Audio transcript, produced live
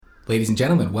Ladies and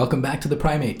gentlemen, welcome back to the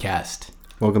PrimateCast.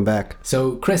 Welcome back.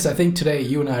 So, Chris, I think today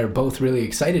you and I are both really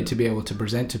excited to be able to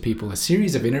present to people a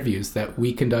series of interviews that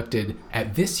we conducted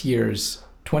at this year's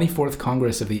 24th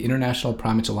Congress of the International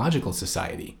Primatological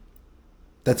Society.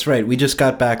 That's right. We just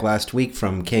got back last week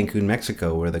from Cancun,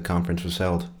 Mexico, where the conference was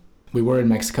held. We were in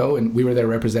Mexico, and we were there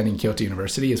representing Kyoto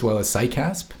University as well as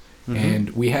SciCasp,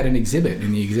 and we had an exhibit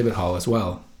in the exhibit hall as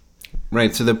well.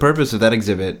 Right. So the purpose of that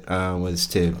exhibit was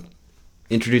to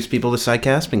introduce people to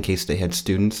SciCasp in case they had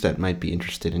students that might be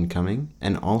interested in coming,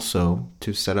 and also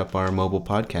to set up our mobile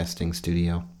podcasting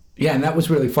studio. Yeah, and that was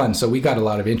really fun. So we got a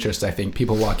lot of interest, I think,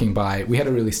 people walking by. We had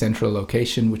a really central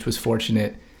location, which was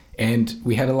fortunate, and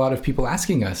we had a lot of people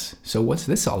asking us, so what's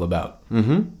this all about?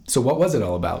 So what was it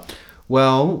all about?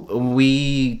 Well,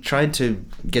 we tried to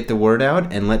get the word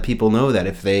out and let people know that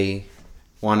if they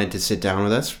wanted to sit down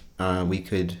with us, we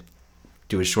could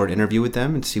do a short interview with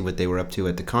them and see what they were up to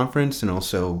at the conference, and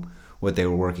also what they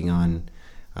were working on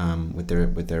with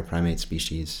their primate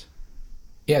species.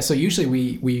 Yeah, so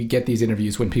usually we get these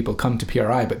interviews when people come to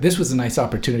PRI, but this was a nice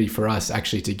opportunity for us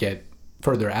actually to get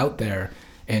further out there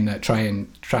and try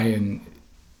and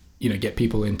get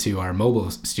people into our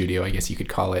mobile studio, I guess you could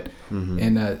call it.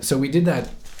 And so we did that.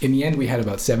 In the end, we had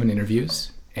about 7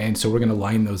 interviews, and so we're going to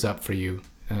line those up for you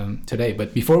today.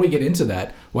 But before we get into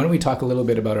that, why don't we talk a little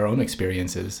bit about our own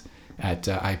experiences at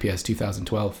IPS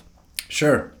 2012?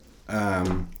 Sure.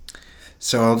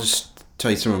 So I'll just tell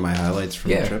you some of my highlights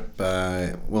from the trip.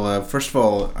 First of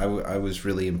all, I was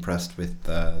really impressed with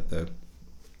the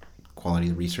quality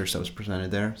of the research that was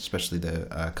presented there, especially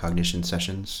the cognition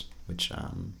sessions, which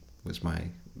was my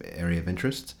area of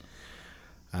interest.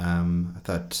 I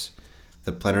thought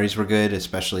the plenaries were good,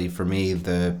 especially for me,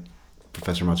 the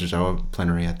Professor Matsuzawa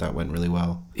plenary I thought went really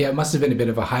well. Yeah, it must have been a bit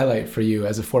of a highlight for you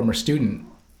as a former student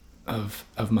of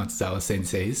Matsuzawa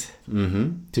Sensei's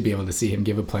to be able to see him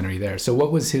give a plenary there. So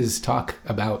what was his talk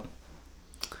about?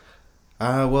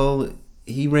 Well,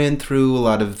 he ran through a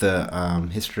lot of the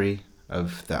history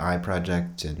of the eye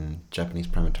project and Japanese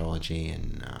primatology,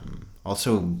 and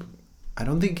also, I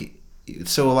don't think...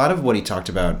 So a lot of what he talked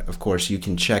about, of course, you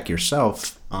can check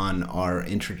yourself on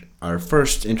our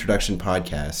first introduction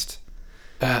podcast.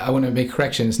 I want to make a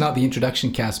correction. It's not the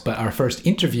introduction cast, but our first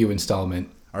interview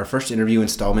installment. Our first interview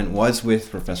installment was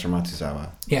with Professor Matsuzawa.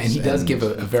 Yeah, and he does give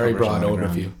a very broad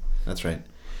overview. That's right.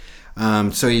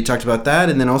 So he talked about that,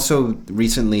 and then also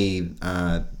recently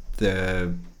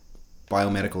the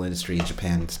biomedical industry in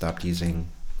Japan stopped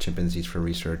using chimpanzees for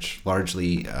research,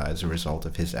 largely as a result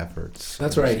of his efforts.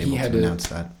 That's right. He had to announce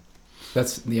that.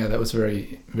 That was a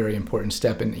very, very important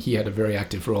step, and he had a very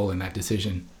active role in that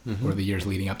decision, or the years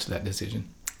leading up to that decision.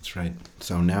 That's right.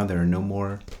 So now there are no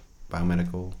more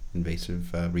biomedical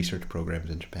invasive research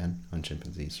programs in Japan on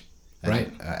chimpanzees.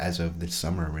 As of this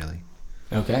summer, really.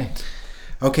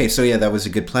 Okay, so yeah, that was a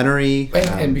good plenary.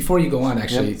 And before you go on,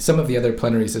 actually, some of the other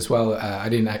plenaries as well,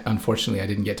 unfortunately, I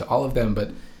didn't get to all of them,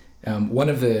 but one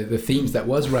of the themes that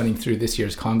was running through this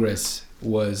year's Congress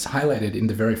was highlighted in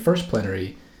the very first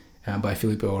plenary by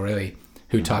Filippo Aureli,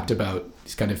 who talked about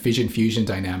these kind of fission-fusion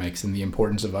dynamics and the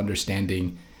importance of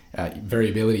understanding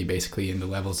variability, basically, in the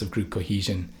levels of group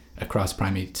cohesion across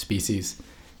primate species.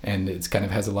 And it kind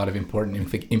of has a lot of important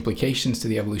implications to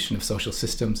the evolution of social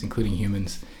systems, including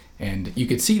humans. And you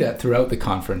could see that throughout the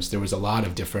conference. There was a lot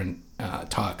of different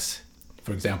talks,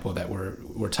 for example, that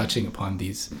were touching upon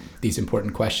these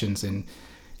important questions and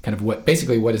kind of what is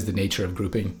the nature of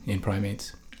grouping in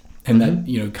primates. And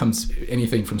that comes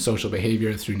anything from social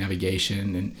behavior through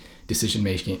navigation and decision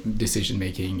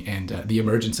making and the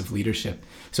emergence of leadership.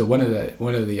 So one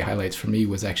of the highlights for me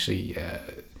was actually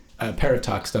a pair of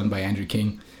talks done by Andrew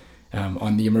King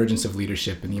on the emergence of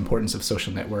leadership and the importance of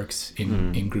social networks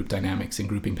in group dynamics and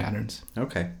grouping patterns.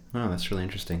 Okay, oh, that's really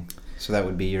interesting. So that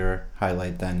would be your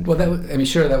highlight then. Well,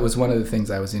 that was one of the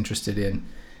things I was interested in.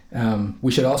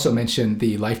 We should also mention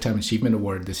the Lifetime Achievement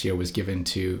Award this year was given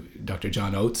to Dr.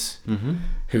 John Oates,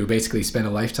 who basically spent a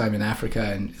lifetime in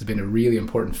Africa and has been a really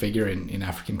important figure in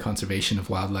African conservation of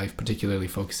wildlife, particularly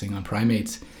focusing on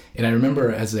primates. And I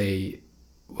remember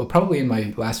probably in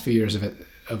my last few years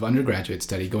of undergraduate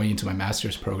study, going into my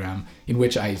master's program, in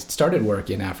which I started work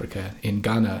in Africa, in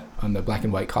Ghana, on the black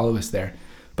and white colobus there.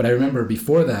 But I remember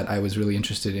before that, I was really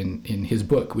interested in his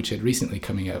book, which had recently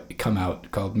come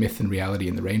out, called Myth and Reality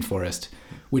in the Rainforest,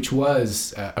 which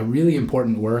was a really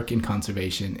important work in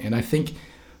conservation. And I think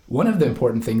one of the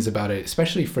important things about it,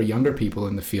 especially for younger people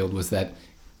in the field, was that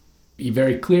he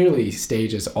very clearly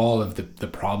stages all of the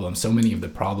problems, so many of the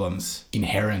problems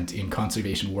inherent in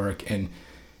conservation work. And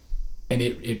And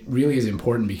it really is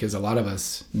important because a lot of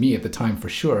us, me at the time for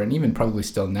sure, and even probably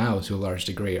still now to a large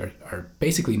degree, are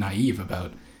basically naive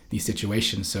about these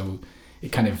situations. So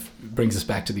it kind of brings us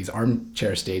back to these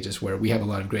armchair stages where we have a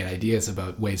lot of great ideas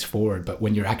about ways forward, but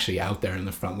when you're actually out there in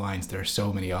the front lines, there are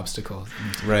so many obstacles.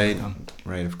 Right,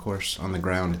 of course. On the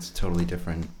ground, it's a totally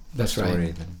different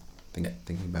story than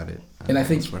thinking about it. And I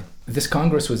think this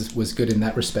Congress was good in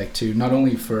that respect too, not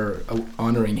only for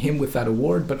honoring him with that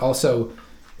award, but also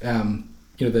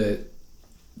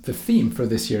the theme for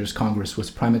this year's Congress was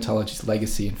Primatology's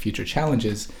Legacy and Future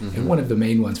Challenges, and one of the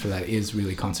main ones for that is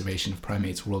really conservation of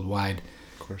primates worldwide.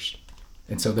 Of course.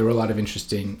 And so there were a lot of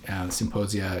interesting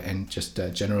symposia and just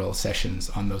general sessions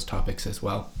on those topics as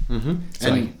well. Mm-hmm.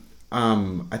 So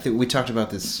I think we talked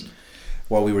about this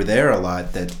while we were there a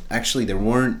lot, that actually there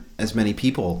weren't as many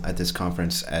people at this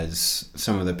conference as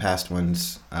some of the past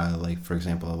ones, like, for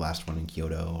example, the last one in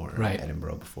Kyoto or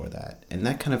Edinburgh before that. And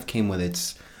that kind of came with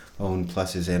its own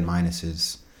pluses and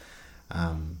minuses.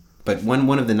 But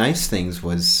one of the nice things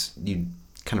was you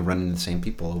kind of run into the same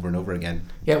people over and over again.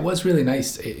 Yeah, it was really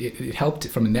nice. It helped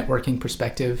from a networking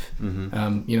perspective.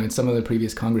 Mm-hmm. In some of the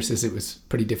previous congresses, it was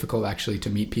pretty difficult actually to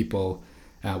meet people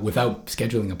without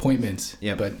scheduling appointments.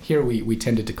 Yep. But here we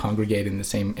tended to congregate in the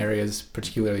same areas,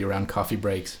 particularly around coffee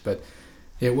breaks. But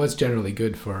it was generally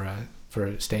good for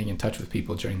staying in touch with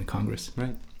people during the Congress.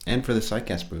 Right. And for the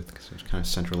SciCast booth, because it was kind of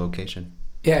central location.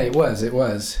 Yeah, it was.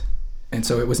 And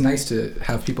so it was nice to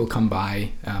have people come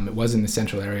by. It was in the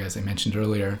central area, as I mentioned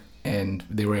earlier, and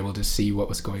they were able to see what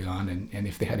was going on, and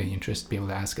if they had any interest, be able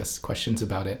to ask us questions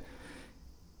about it.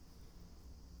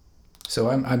 So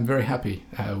I'm very happy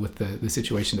with the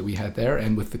situation that we had there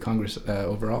and with the Congress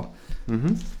overall.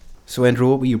 Mm-hmm. So Andrew,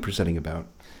 what were you presenting about?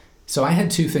 So I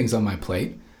had two things on my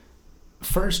plate.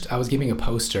 First, I was giving a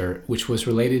poster which was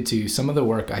related to some of the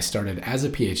work I started as a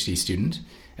PhD student.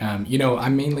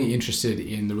 I'm mainly interested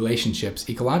in the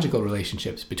ecological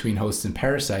relationships between hosts and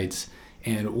parasites.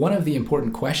 And one of the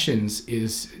important questions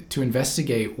is to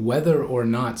investigate whether or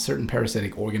not certain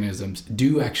parasitic organisms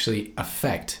do actually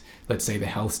affect, let's say, the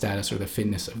health status or the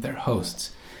fitness of their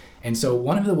hosts. And so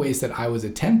one of the ways that I was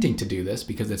attempting to do this,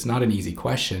 because it's not an easy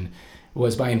question,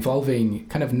 was by involving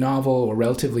kind of novel or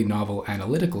relatively novel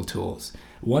analytical tools,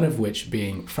 one of which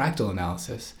being fractal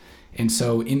analysis. And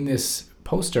so in this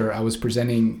poster, I was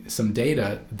presenting some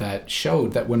data that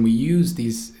showed that when we use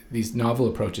these novel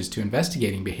approaches to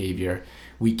investigating behavior,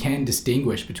 we can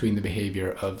distinguish between the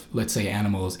behavior of, let's say,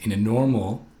 animals in a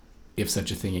normal, if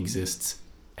such a thing exists,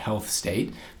 health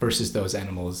state versus those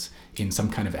animals in some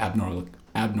kind of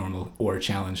abnormal or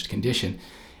challenged condition.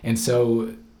 And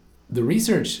so the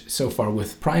research so far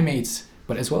with primates,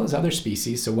 but as well as other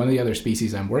species, so one of the other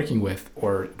species I'm working with,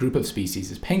 or group of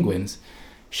species, is penguins,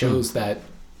 shows that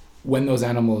when those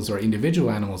animals or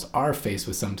individual animals are faced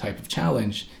with some type of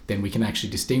challenge, then we can actually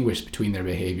distinguish between their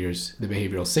behaviors, the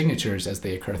behavioral signatures as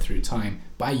they occur through time,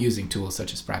 by using tools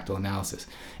such as fractal analysis.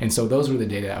 And so those were the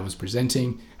data I was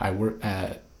presenting,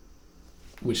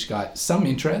 which got some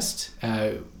interest.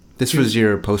 This was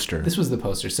your poster? This was the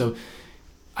poster. So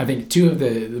I think two of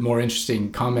the more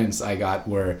interesting comments I got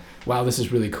were, wow, this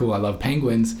is really cool, I love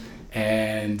penguins.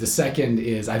 And the second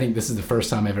is, I think this is the first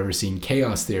time I've ever seen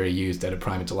chaos theory used at a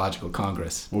primatological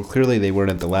congress. Well, clearly they weren't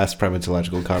at the last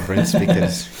primatological conference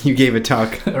because you gave a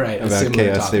talk about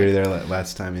chaos theory there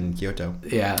last time in Kyoto.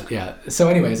 Yeah. So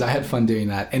anyways, I had fun doing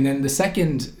that. And then the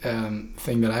second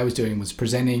thing that I was doing was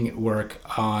presenting work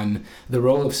on the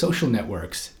role of social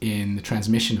networks in the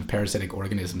transmission of parasitic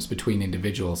organisms between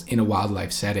individuals in a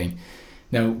wildlife setting.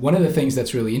 Now, one of the things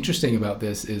that's really interesting about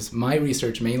this is my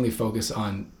research mainly focuses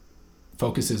on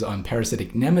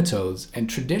parasitic nematodes, and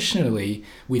traditionally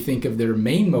we think of their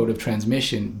main mode of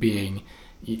transmission being,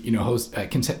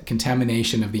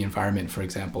 contamination of the environment, for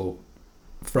example,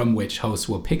 from which hosts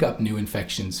will pick up new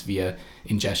infections via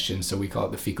ingestion. So we call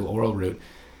it the fecal-oral route.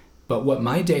 But what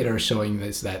my data are showing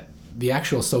is that the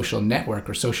actual social network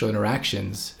or social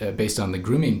interactions based on the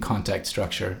grooming contact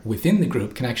structure within the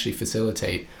group can actually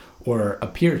facilitate or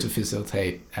appear to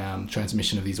facilitate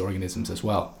transmission of these organisms as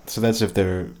well. So that's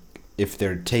if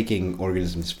they're taking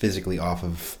organisms physically off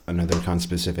of another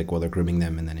conspecific while they're grooming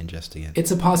them and then ingesting it. It's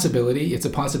a possibility. It's a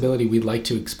possibility we'd like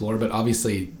to explore, but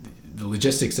obviously the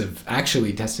logistics of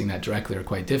actually testing that directly are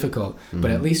quite difficult. Mm-hmm.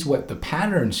 But at least what the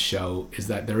patterns show is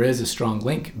that there is a strong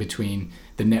link between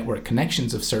the network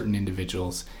connections of certain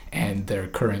individuals and their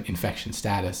current infection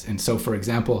status. And so, for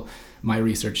example, my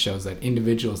research shows that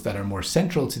individuals that are more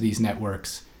central to these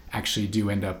networks actually do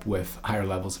end up with higher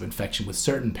levels of infection with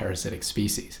certain parasitic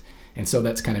species. And so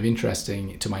that's kind of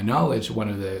interesting. To my knowledge, one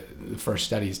of the first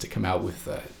studies to come out with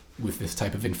with this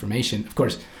type of information. Of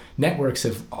course, networks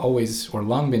have always or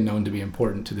long been known to be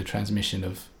important to the transmission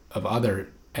of other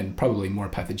and probably more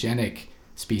pathogenic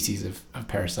species of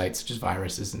parasites, such as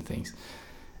viruses and things.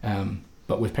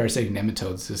 But with parasitic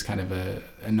nematodes, this is kind of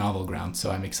a novel ground,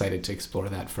 so I'm excited to explore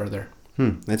that further.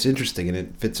 That's interesting, and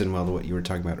it fits in well to what you were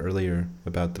talking about earlier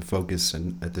about the focus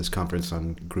at this conference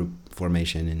on group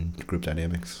formation and group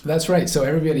dynamics. That's right. So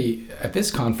everybody at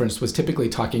this conference was typically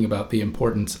talking about the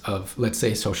importance of, let's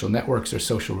say, social networks or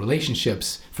social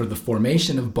relationships for the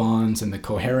formation of bonds and the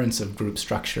coherence of group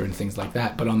structure and things like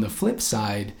that. But on the flip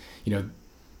side,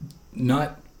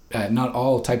 not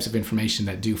all types of information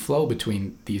that do flow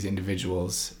between these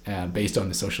individuals based on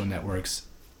the social networks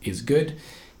is good.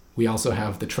 We also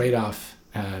have the trade-off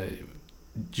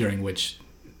during which,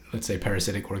 let's say,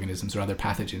 parasitic organisms or other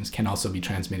pathogens can also be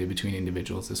transmitted between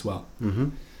individuals as well.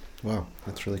 Mm-hmm. Wow,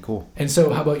 that's really cool. And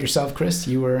so how about yourself, Chris?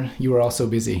 You were also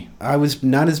busy. I was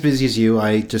not as busy as you.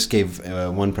 I just gave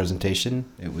one presentation.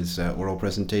 It was an oral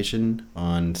presentation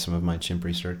on some of my chimp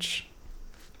research.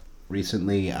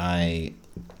 Recently, I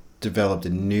developed a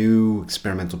new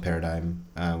experimental paradigm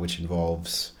which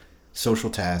involves social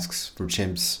tasks for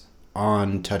chimps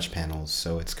on touch panels.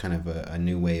 So it's kind of a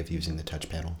new way of using the touch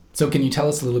panel. So can you tell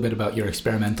us a little bit about your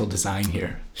experimental design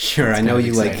here? Sure. I know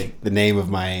you like the name of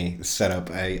my setup.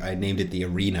 I named it the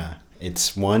Arena.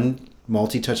 It's one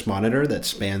multi-touch monitor that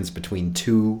spans between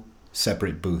two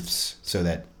separate booths so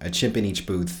that a chimp in each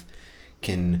booth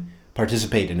can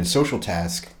participate in a social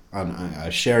task, on a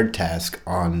shared task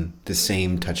on the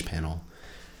same touch panel.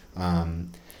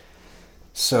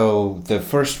 So the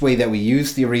first way that we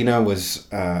used the Arena was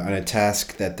on a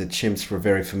task that the chimps were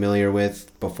very familiar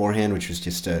with beforehand, which was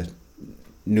just a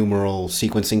numeral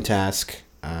sequencing task,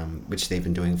 which they've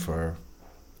been doing for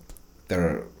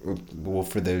the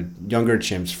younger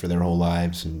chimps for their whole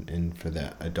lives and for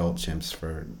the adult chimps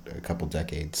for a couple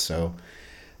decades. So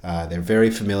they're very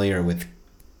familiar with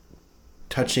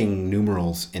touching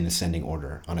numerals in ascending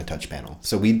order on a touch panel.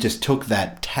 So we just took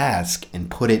that task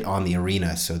and put it on the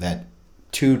Arena so that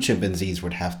two chimpanzees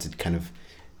would have to kind of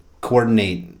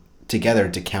coordinate together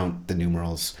to count the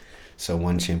numerals. So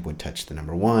one chimp would touch the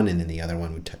number 1, and then the other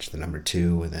one would touch the number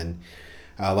 2, and then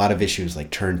a lot of issues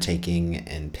like turn taking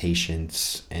and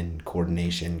patience and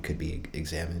coordination could be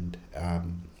examined.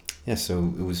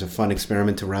 So it was a fun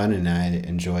experiment to run, and I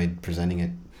enjoyed presenting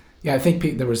it. Yeah, I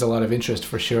think there was a lot of interest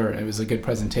for sure. It was a good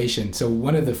presentation. So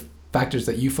one of the factors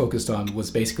that you focused on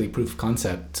was basically proof of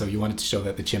concept. So you wanted to show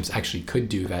that the chimps actually could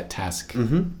do that task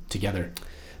together.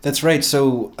 That's right.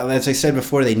 So as I said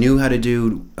before, they knew how to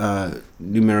do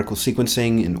numerical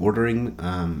sequencing and ordering,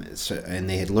 and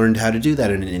they had learned how to do that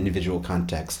in an individual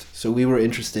context. So we were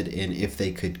interested in if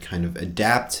they could kind of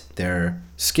adapt their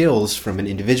skills from an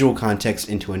individual context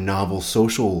into a novel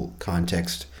social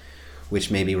context, which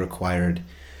maybe required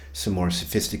some more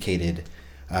sophisticated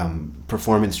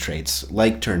performance traits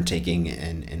like turn taking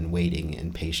and waiting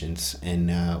and patience. And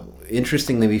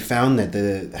interestingly, we found that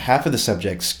the half of the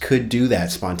subjects could do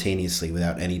that spontaneously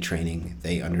without any training.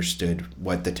 They understood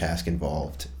what the task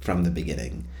involved from the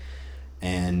beginning.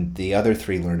 And the other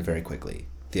 3 learned very quickly.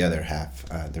 The other half,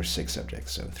 there's 6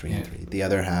 subjects, so 3 and 3. The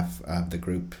other half of the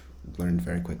group learned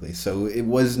very quickly. So it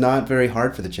was not very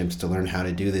hard for the chimps to learn how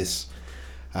to do this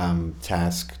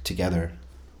task together.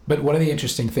 But one of the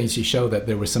interesting things you show that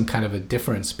there was some kind of a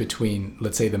difference between,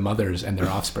 let's say, the mothers and their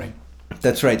offspring.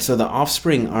 That's right. So the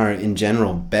offspring are, in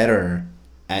general, better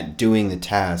at doing the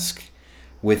task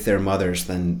with their mothers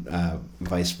than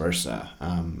vice versa.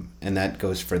 And that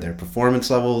goes for their performance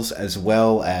levels as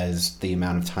well as the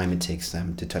amount of time it takes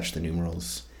them to touch the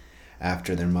numerals.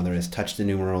 After their mother has touched the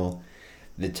numeral,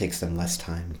 it takes them less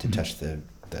time to touch the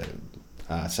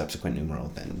subsequent numeral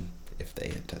than if they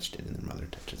had touched it and their mother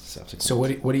touches the subsequent. So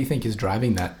what do you think is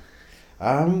driving that?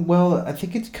 Well, I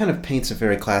think it kind of paints a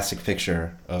very classic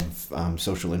picture of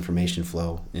social information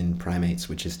flow in primates,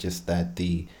 which is just that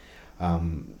the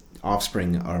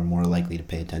offspring are more likely to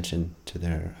pay attention to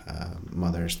their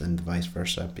mothers than vice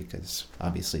versa, because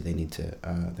obviously they need to,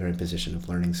 they're in position of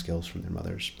learning skills from their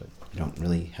mothers, but you don't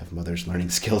really have mothers learning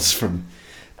skills from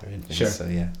their infants. Sure. So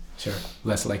yeah. Sure.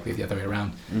 Less likely the other way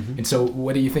around. Mm-hmm. And so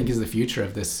what do you think is the future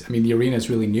of this? I mean, the Arena is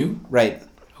really new. Right.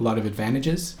 A lot of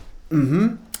advantages.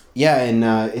 Mm-hmm. Yeah, and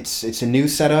it's a new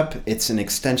setup. It's an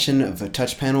extension of a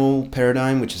touch panel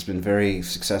paradigm, which has been very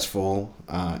successful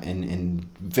and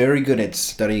very good at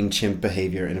studying chimp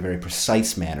behavior in a very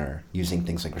precise manner, using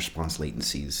things like response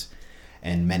latencies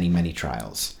and many, many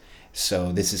trials.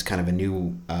 So this is kind of a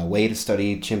new way to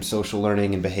study chimp social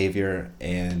learning and behavior,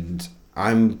 and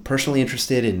I'm personally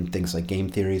interested in things like game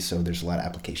theory, so there's a lot of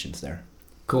applications there.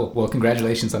 Cool. Well,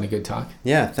 congratulations on a good talk.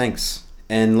 Yeah, thanks.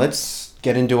 And let's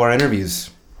get into our interviews.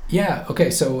 Yeah. Okay.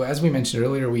 So as we mentioned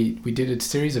earlier, we did a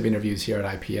series of interviews here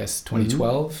at IPS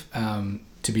 2012.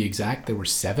 To be exact, there were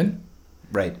 7.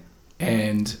 Right.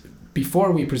 And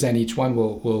before we present each one,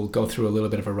 we'll go through a little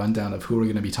bit of a rundown of who we're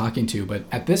going to be talking to. But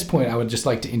at this point, I would just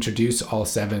like to introduce all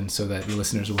 7 so that the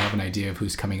listeners will have an idea of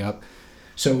who's coming up.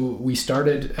 So we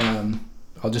started,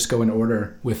 I'll just go in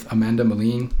order, with Amanda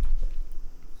Moline.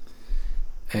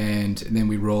 And then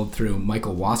we rolled through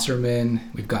Michael Wasserman.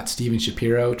 We've got Stephen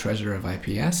Shapiro, treasurer of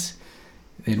IPS.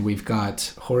 Then we've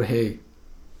got Jorge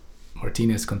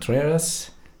Martinez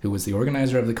Contreras, who was the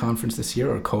organizer of the conference this year,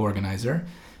 or co-organizer,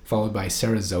 followed by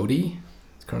Sarah Zodi,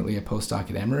 currently a postdoc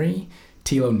at Emory,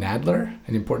 Thilo Nadler,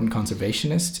 an important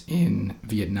conservationist in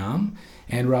Vietnam,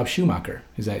 and Rob Schumacher,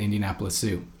 who's at Indianapolis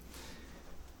Zoo.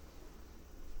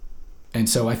 And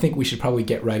so I think we should probably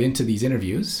get right into these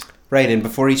interviews. Right, and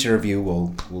before each interview,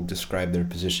 we'll describe their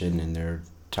position and their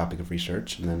topic of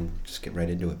research, and then just get right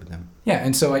into it with them. Yeah,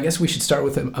 and so I guess we should start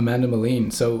with Amanda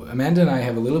Moline. So Amanda and I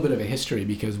have a little bit of a history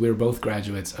because we're both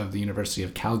graduates of the University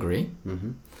of Calgary.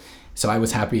 Mm-hmm. So I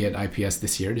was happy at IPS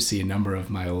this year to see a number of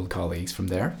my old colleagues from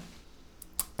there.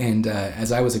 And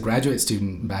as I was a graduate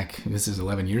student back, this is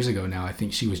 11 years ago now, I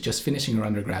think she was just finishing her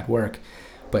undergrad work.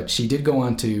 But she did go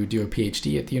on to do a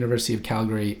PhD at the University of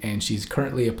Calgary, and she's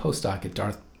currently a postdoc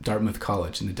at Dartmouth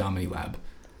College in the Dominy Lab.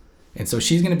 And so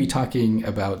she's going to be talking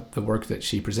about the work that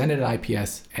she presented at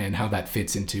IPS and how that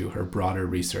fits into her broader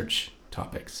research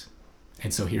topics.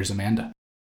 And so here's Amanda.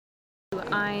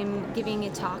 I'm giving a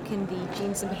talk in the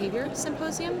Genes and Behavior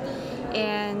Symposium,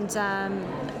 and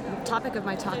the topic of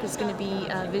my talk is going to be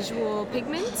visual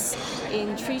pigments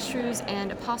in tree shrews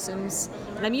and opossums.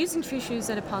 And I'm using tree shrews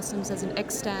and opossums as an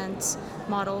extant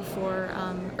model for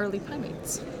early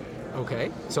primates.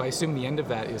 Okay, so I assume the end of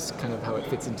that is kind of how it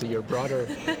fits into your broader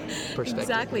perspective.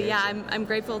 Exactly, yeah. I'm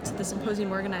grateful to the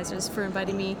symposium organizers for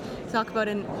inviting me to talk about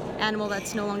an animal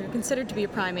that's no longer considered to be a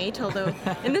primate, although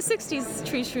in the 60s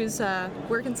tree shrews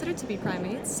were considered to be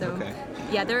primates. So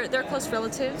yeah, they're close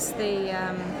relatives. They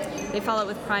fall out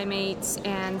with primates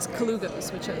and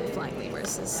colugos, which are the flying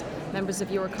lemurs, members of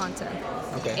Euroconta.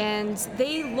 Okay. And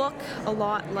they look a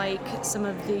lot like some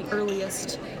of the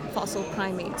earliest fossil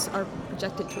primates are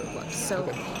projected to have looked. So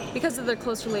because of their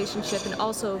close relationship and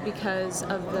also because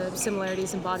of the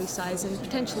similarities in body size and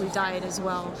potentially diet as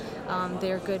well,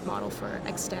 they're a good model for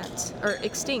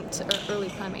extinct early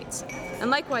primates.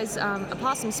 And likewise,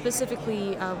 opossums,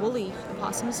 specifically woolly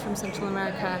opossums from Central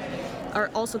America, are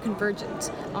also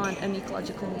convergent on an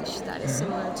ecological niche that is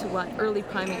similar to what early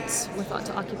primates were thought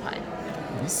to occupy.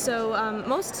 So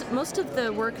most of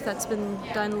the work that's been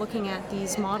done looking at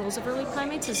these models of early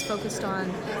primates is focused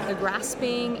on the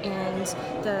grasping and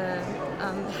the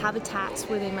habitats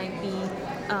where they might be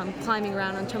climbing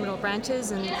around on terminal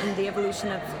branches and the evolution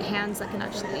of hands that can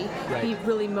actually be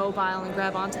really mobile and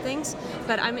grab onto things.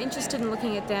 But I'm interested in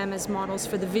looking at them as models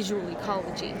for the visual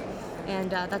ecology.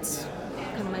 And that's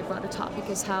kind of my broader topic,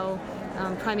 is how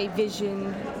primate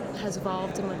vision has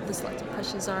evolved and what the selective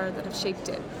pressures are that have shaped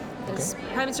it. Because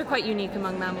primates are quite unique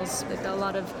among mammals. They've got a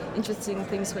lot of interesting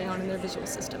things going on in their visual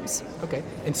systems. Okay,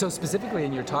 and so specifically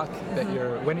in your talk, that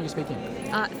when are you speaking?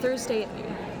 Thursday at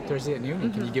noon. Thursday at noon?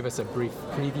 And can you give us a brief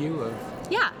preview of?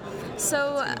 Yeah,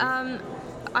 so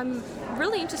I'm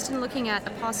really interested in looking at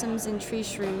opossums and tree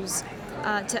shrews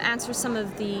to answer some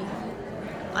of the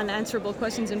unanswerable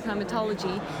questions in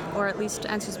primatology, or at least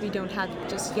answers we don't have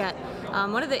just yet.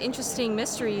 One of the interesting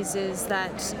mysteries is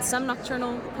that some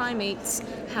nocturnal primates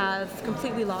have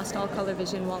completely lost all color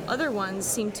vision, while other ones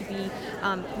seem to be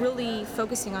really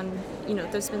focusing on,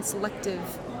 there's been selective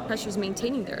pressures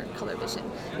maintaining their color vision.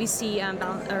 We see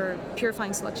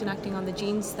purifying selection acting on the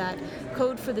genes that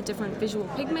code for the different visual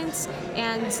pigments,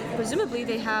 and presumably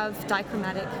they have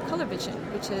dichromatic color vision,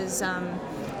 which is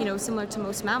similar to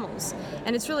most mammals.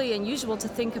 And it's really unusual to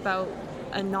think about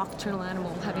a nocturnal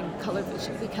animal having color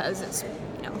vision, because it's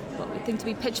what we think to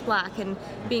be pitch black, and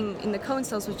being in the cone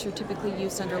cells, which are typically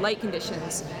used under light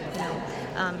conditions,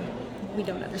 we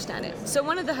don't understand it. So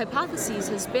one of the hypotheses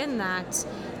has been that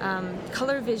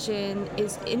color vision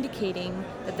is indicating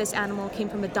that this animal came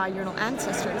from a diurnal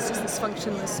ancestor. It's just this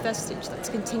functionless vestige that's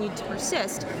continued to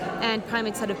persist, and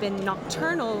primates that have been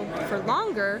nocturnal for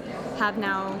longer have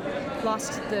now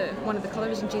lost one of the color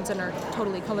vision genes and are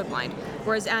totally colorblind,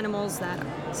 whereas animals that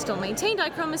still maintain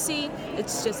dichromacy, it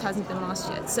just hasn't been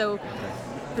lost yet. So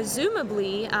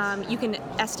presumably, you can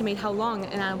estimate how long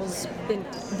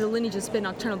the lineage has been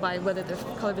nocturnal by whether their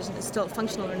color vision is still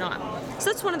functional or not. So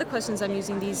that's one of the questions I'm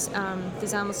using these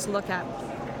animals to look at.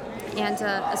 And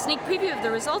a sneak preview of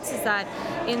the results is that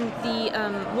in the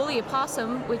woolly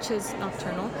opossum, which is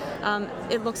nocturnal,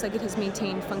 it looks like it has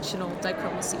maintained functional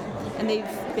dichromacy, and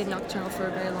they've been nocturnal for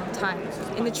a very long time.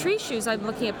 In the tree shrews, I'm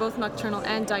looking at both nocturnal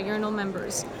and diurnal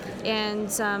members, and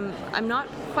I'm not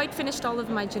quite finished all of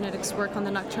my genetics work on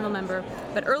the nocturnal member,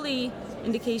 but early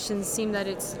indications seem that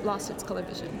it's lost its color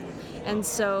vision. And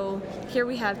so here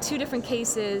we have two different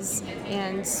cases,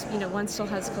 and one still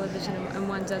has color vision and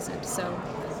one doesn't. So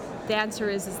the answer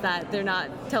is that they're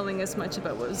not telling us much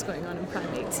about what was going on in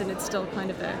primates, and it's still kind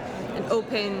of an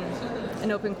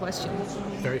open question.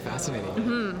 Very fascinating.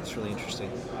 Mm-hmm. It's really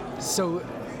interesting. So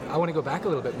I want to go back a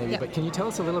little bit maybe, Yeah. but can you tell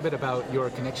us a little bit about your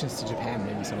connections to Japan?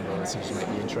 Maybe some of the listeners might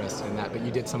be interested in that, but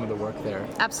you did some of the work there.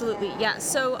 Absolutely, yeah.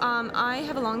 So I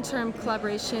have a long-term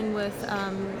collaboration with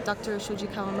Dr. Shoji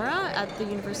Kawamura at the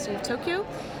University of Tokyo,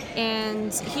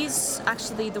 and he's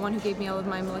actually the one who gave me all of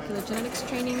my molecular genetics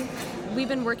training. We've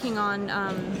been working on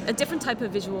a different type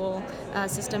of visual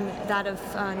system, that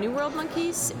of New World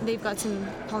monkeys. They've got some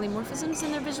polymorphisms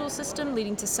in their visual system,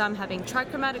 leading to some having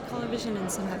trichromatic color vision and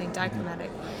some having dichromatic.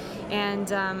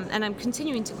 And I'm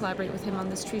continuing to collaborate with him on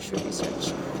this tree shrew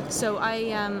research. So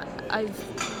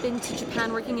I've been to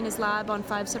Japan working in his lab on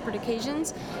 5 separate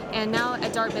occasions, and now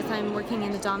at Dartmouth I'm working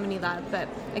in the Domini lab. But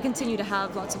I continue to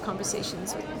have lots of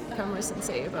conversations with Kawamura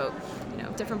Sensei about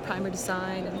different primer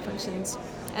design and functions.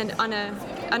 And on a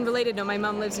unrelated note, my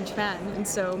mom lives in Japan, and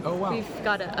so we've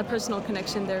got a personal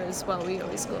connection there as well. We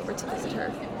always go over to visit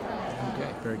her.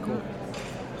 Okay, very cool.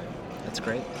 That's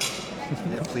great.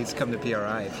 Yeah, please come to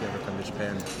PRI if you ever come to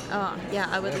Japan. Oh, yeah,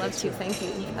 I would love to. Thank you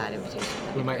for that invitation.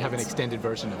 We might have an extended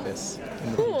version of this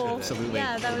in the Cool. future. Absolutely.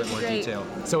 Yeah, that a would little be bit more great. detail.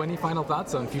 So any final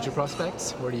thoughts on future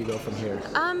prospects? Where do you go from here?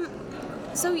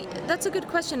 So that's a good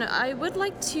question. I would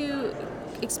like to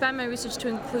expand my research to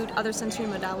include other sensory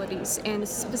modalities, and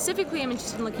specifically I'm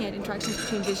interested in looking at interactions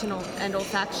between vision and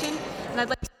olfaction, and I'd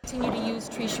like to continue to use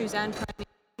tree shrews and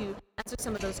primates to answer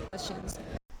some of those questions.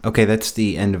 Okay, that's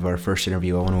the end of our first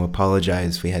interview. I want to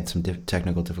apologize. We had some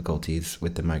technical difficulties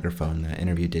with the microphone. The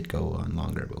interview did go on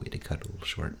longer, but we did cut it a little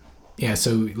short. Yeah,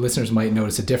 so listeners might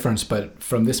notice a difference, but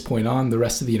from this point on, the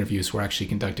rest of the interviews were actually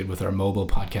conducted with our mobile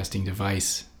podcasting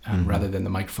device rather than the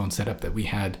microphone setup that we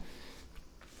had.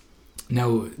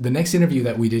 Now, the next interview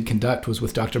that we did conduct was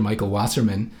with Dr. Michael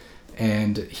Wasserman,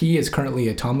 and he is currently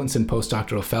a Tomlinson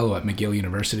postdoctoral fellow at McGill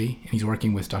University, and he's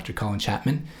working with Dr. Colin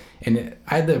Chapman. And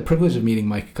I had the privilege of meeting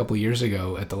Mike a couple of years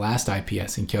ago at the last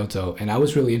IPS in Kyoto, and I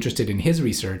was really interested in his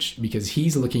research because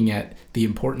he's looking at the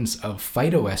importance of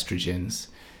phytoestrogens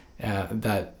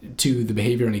that to the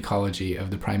behavior and ecology of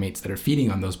the primates that are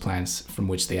feeding on those plants from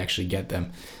which they actually get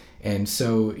them. And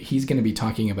so he's going to be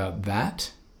talking about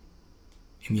that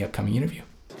in the upcoming interview.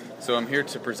 So I'm here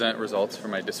to present results from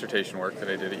my dissertation work that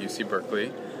I did at UC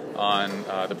Berkeley on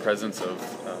the presence of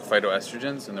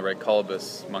phytoestrogens in the red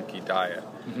colobus monkey diet.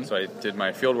 Mm-hmm. So I did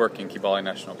my field work in Kibale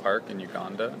National Park in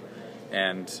Uganda,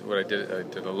 and what I did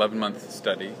an 11-month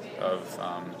study of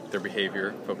their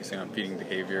behavior, focusing on feeding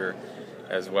behavior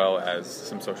as well as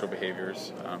some social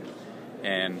behaviors,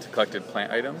 and collected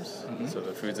plant items, so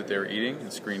the foods that they were eating,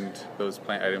 and screened those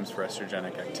plant items for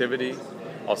estrogenic activity.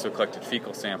 Also collected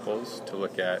fecal samples to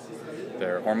look at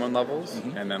their hormone levels,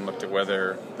 and then looked at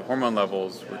whether the hormone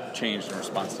levels were changed in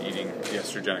response to eating the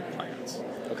estrogenic plants.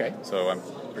 Okay. So I'm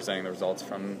presenting the results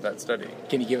from that study.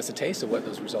 Can you give us a taste of what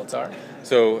those results are?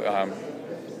 So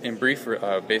in brief,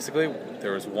 basically,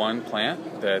 there was one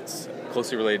plant that's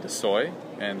closely related to soy,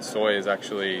 and soy is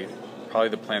actually probably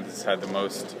the plant that's had the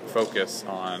most focus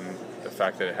on the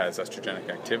fact that it has estrogenic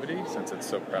activity, since it's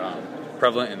so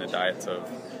prevalent in the diets of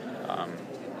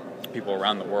people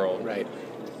around the world. Right.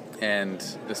 And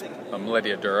this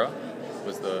Millettia dura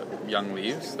was the young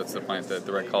leaves. That's the plant that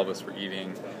the red colobus were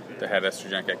eating that had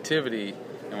estrogenic activity,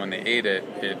 and when they ate it,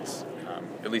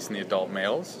 at least in the adult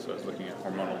males, so I was looking at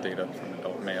hormonal data from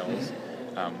adult males,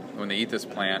 when they eat this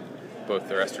plant, both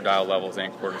their estradiol levels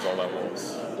and cortisol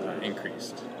levels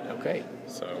increased. Okay.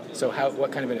 So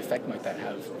what kind of an effect might that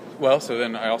have? Well, so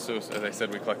then I also, as I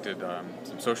said, we collected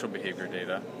some social behavior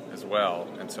data as well.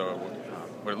 And so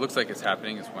what it looks like is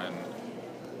happening is when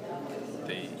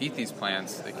they eat these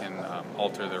plants, they can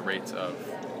alter their rates of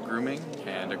grooming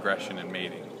and aggression and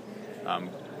mating.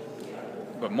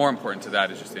 But more important to that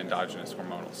is just the endogenous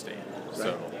hormonal state. Right.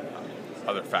 So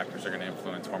other factors are going to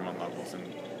influence hormone levels, and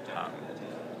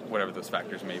whatever those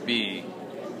factors may be,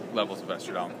 levels of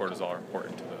estradiol and cortisol are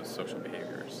important to those social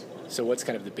behaviors. So what's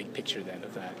kind of the big picture then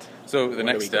of that? So the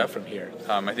next step from here,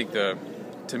 I think to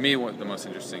me what the most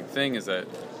interesting thing is that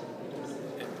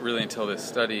really until this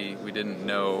study we didn't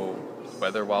know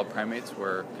whether wild primates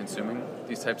were consuming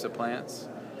these types of plants.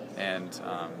 and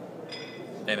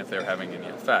if they're having any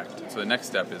effect. So the next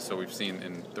step is, so we've seen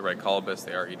in the red colobus,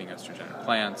 they are eating estrogenic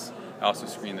plants. I also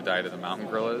screened the diet of the mountain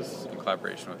gorillas in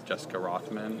collaboration with Jessica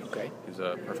Rothman, who's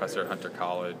a professor at Hunter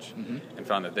College, and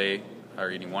found that they are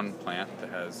eating one plant that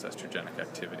has estrogenic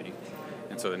activity.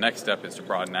 And so the next step is to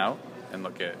broaden out and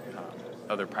look at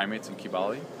other primates in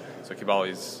Kibale. So Kibale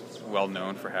is well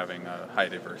known for having a high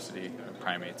diversity of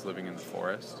primates living in the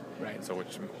forest, so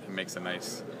which makes a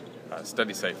nice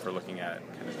study site for looking at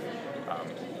kind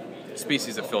of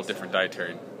species that fill different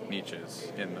dietary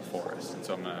niches in the forest. And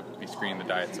so I'm going to be screening the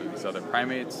diets of these other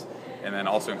primates, and then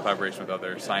also in collaboration with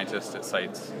other scientists at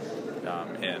sites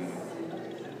in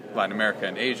Latin America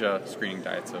and Asia, screening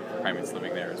diets of primates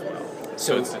living there as well.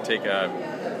 So it's to take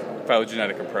a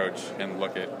phylogenetic approach and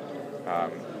look at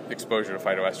exposure to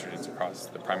phytoestrogens across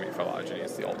the primate phylogeny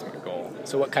is the ultimate goal.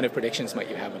 So what kind of predictions might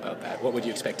you have about that? What would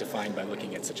you expect to find by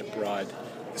looking at such a broad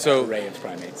array of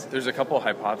primates? There's a couple of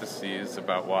hypotheses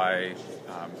about why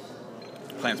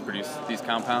plants produce these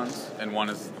compounds, and one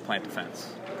is the plant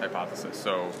defense hypothesis.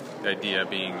 So the idea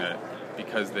being that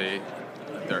because they're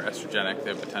estrogenic,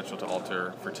 they have potential to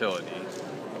alter fertility,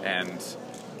 and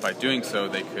by doing so,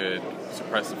 they could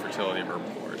suppress the fertility of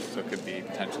herbivores. So it could be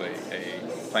potentially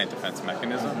a plant defense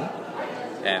mechanism.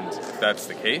 And if that's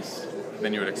the case,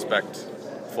 then you would expect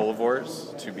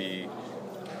folivores to be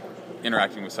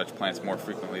interacting with such plants more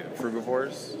frequently than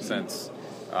frugivores, since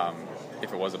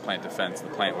if it was a plant defense, the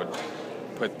plant would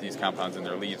put these compounds in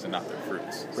their leaves and not their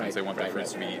fruits, since they want their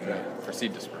fruits to be eaten for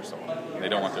seed dispersal. And they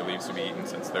don't want their leaves to be eaten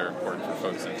since they're important for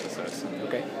photosynthesis.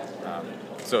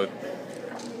 So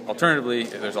alternatively,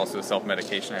 there's also the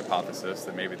self-medication hypothesis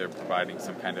that maybe they're providing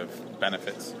some kind of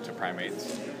benefits to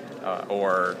primates,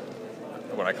 or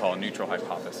what I call a neutral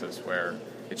hypothesis, where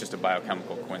it's just a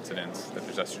biochemical coincidence that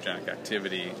there's estrogenic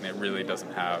activity and it really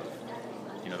doesn't have,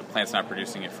 the plant's not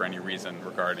producing it for any reason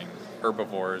regarding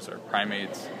herbivores or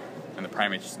primates, and the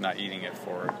primate's just not eating it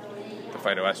for the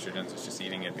phytoestrogens, it's just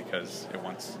eating it because it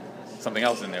wants something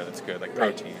else in there that's good, like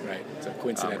protein. So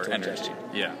coincidental or energy. ingestion.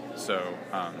 Yeah, so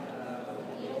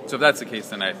if that's the case,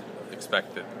 then I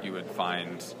expect that you would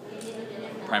find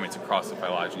primates across the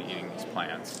phylogeny eating these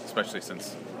plants, especially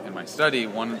since in my study,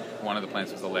 one of the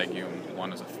plants was a legume,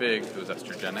 one was a fig that was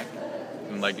estrogenic,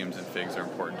 and legumes and figs are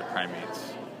important to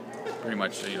primates pretty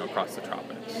much across the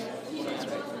tropics. So that's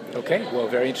right. Okay, well,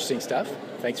 very interesting stuff.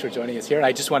 Thanks for joining us here.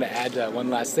 I just want to add one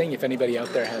last thing. If anybody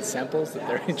out there has samples that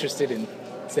they're interested in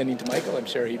sending to Michael, I'm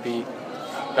sure he'd be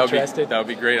interested. That would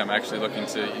be great. I'm actually looking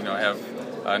to have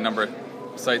a number of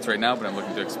sites right now, but I'm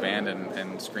looking to expand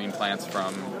and screen plants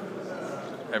from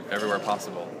everywhere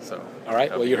possible. So, all right,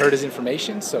 well, you heard his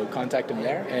information, so contact him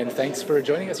there. And thanks for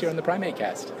joining us here on the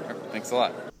PrimateCast. Thanks a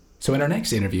lot. So in our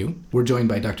next interview, we're joined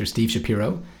by Dr. Steve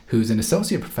Shapiro, who's an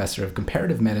associate professor of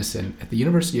comparative medicine at the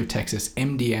University of Texas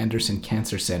MD Anderson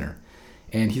Cancer Center.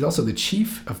 And he's also the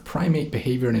chief of primate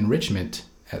behavior and enrichment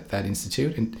at that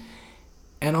institute,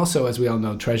 and also, as we all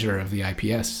know, treasurer of the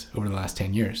IPS over the last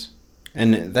 10 years.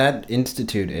 And that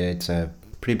institute, it's a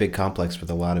pretty big complex with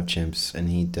a lot of chimps, and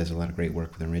he does a lot of great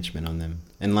work with enrichment on them.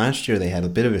 And last year they had a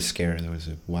bit of a scare. There was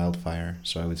a wildfire,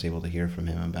 so I was able to hear from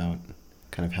him about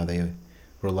kind of how they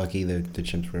were lucky the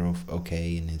chimps were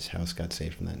okay, and his house got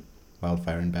saved from that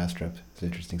wildfire in Bastrop. It's an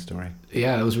interesting story.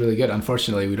 Yeah, it was really good.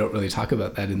 Unfortunately, we don't really talk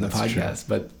about that in the podcast,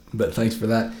 but thanks for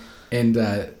that.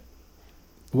 And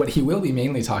what he will be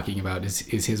mainly talking about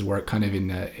is his work kind of in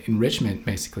enrichment,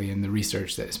 basically, and the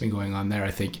research that's been going on there.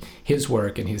 I think his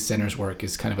work and his center's work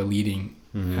is kind of a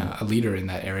leader in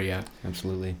that area.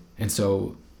 Absolutely. And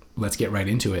so let's get right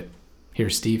into it.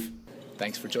 Here's Steve.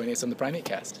 Thanks for joining us on the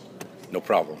PrimateCast. No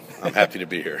problem. I'm happy to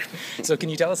be here. So can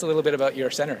you tell us a little bit about your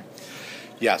center?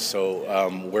 Yeah, so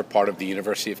we're part of the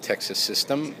University of Texas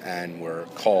system, and we're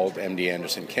called MD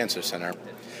Anderson Cancer Center.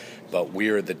 But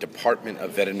we're the Department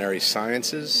of Veterinary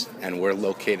Sciences, and we're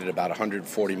located about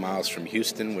 140 miles from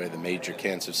Houston, where the major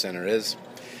cancer center is.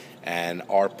 And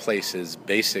our place is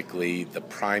basically the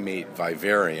primate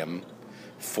vivarium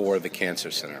for the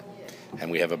cancer center.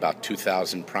 And we have about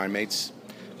 2,000 primates,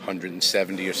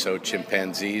 170 or so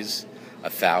chimpanzees,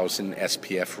 1,000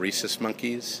 SPF rhesus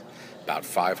monkeys, about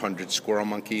 500 squirrel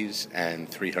monkeys, and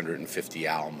 350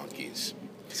 owl monkeys.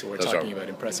 So we're talking about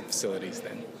impressive facilities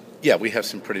then. Yeah, we have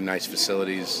some pretty nice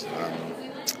facilities.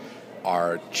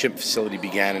 Our chimp facility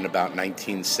began in about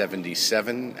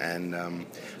 1977, and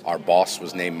our boss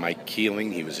was named Mike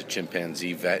Keeling. He was a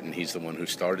chimpanzee vet, and he's the one who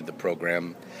started the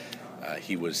program.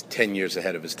 He was 10 years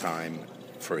ahead of his time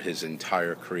for his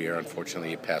entire career. Unfortunately,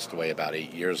 he passed away about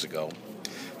 8 years ago.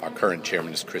 Our current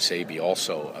chairman is Chris Abey,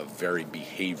 also a very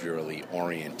behaviorally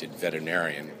oriented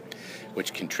veterinarian.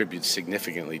 which contributes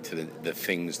significantly to the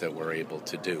things that we're able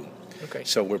to do. Okay.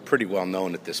 So we're pretty well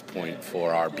known at this point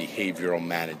for our behavioral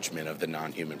management of the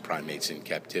non-human primates in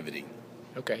captivity.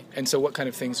 Okay. And so what kind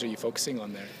of things are you focusing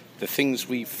on there? The things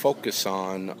we focus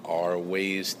on are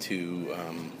ways to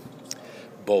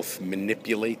both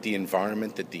manipulate the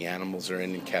environment that the animals are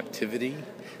in captivity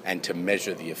and to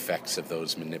measure the effects of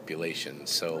those manipulations.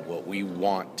 So what we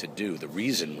want to do, the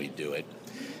reason we do it,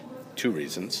 two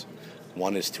reasons.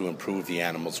 One is to improve the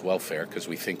animals' welfare because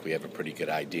we think we have a pretty good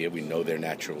idea. We know their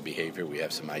natural behavior. We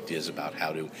have some ideas about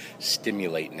how to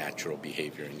stimulate natural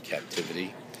behavior in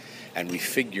captivity. And we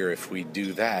figure if we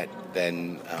do that,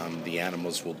 then the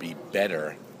animals will be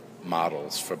better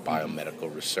models for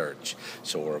biomedical research.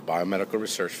 So we're a biomedical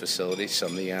research facility.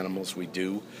 Some of the animals we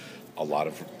do a lot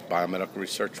of biomedical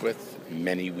research with.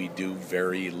 Many we do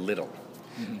very little.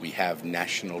 Mm-hmm. We have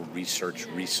national research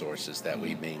resources that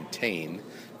we maintain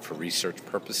for research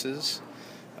purposes,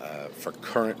 for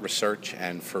current research,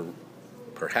 and for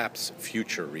perhaps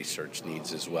future research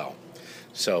needs as well.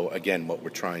 So again, what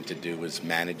we're trying to do is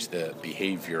manage the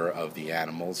behavior of the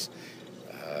animals,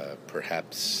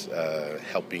 perhaps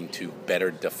helping to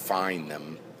better define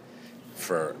them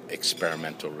for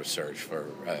experimental research, for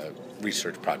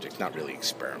research projects, not really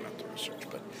experimental research,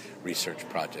 but research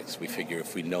projects. We figure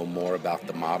if we know more about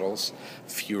the models,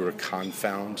 fewer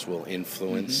confounds will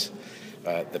influence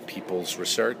the people's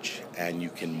research, and you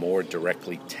can more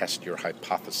directly test your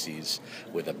hypotheses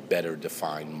with a better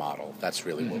defined model. That's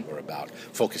really what we're about,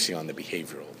 focusing on the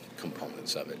behavioral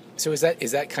components of it. So is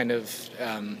that kind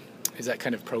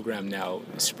of program now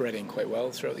spreading quite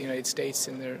well throughout the United States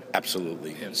in there?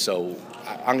 Absolutely. Yeah. So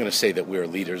I'm going to say that we're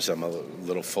leaders. I'm a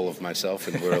little full of myself,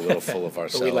 and we're a little full of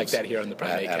ourselves. We like that here on the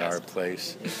PrimateCast. At our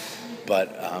place.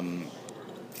 But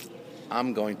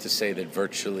I'm going to say that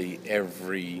virtually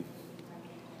every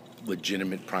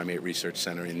legitimate primate research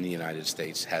center in the United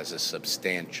States has a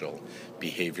substantial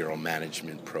behavioral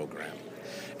management program.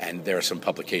 And there are some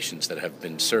publications that have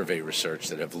been survey research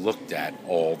that have looked at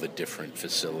all the different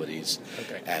facilities.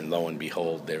 Okay. And lo and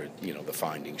behold, the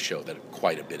findings show that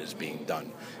quite a bit is being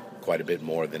done, quite a bit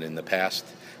more than in the past,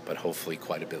 but hopefully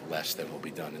quite a bit less than will be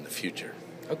done in the future.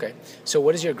 Okay. So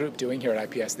what is your group doing here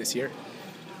at IPS this year?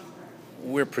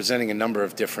 We're presenting a number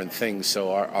of different things.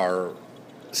 So our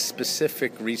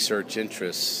specific research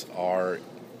interests are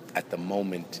at the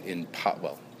moment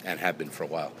and have been for a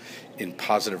while, in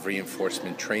positive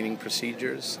reinforcement training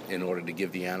procedures in order to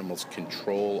give the animals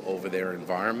control over their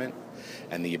environment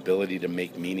and the ability to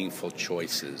make meaningful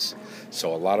choices.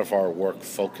 So a lot of our work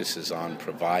focuses on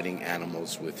providing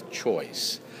animals with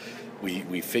choice.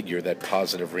 We figure that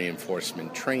positive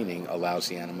reinforcement training allows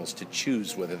the animals to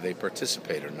choose whether they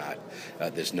participate or not.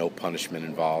 There's no punishment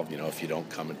involved. If you don't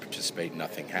come and participate,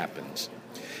 nothing happens.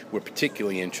 We're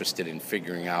particularly interested in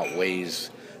figuring out ways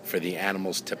for the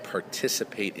animals to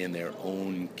participate in their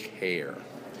own care.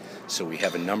 So we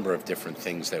have a number of different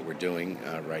things that we're doing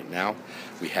right now.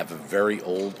 We have a very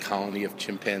old colony of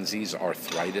chimpanzees.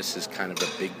 Arthritis is kind of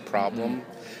a big problem.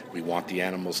 We want the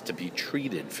animals to be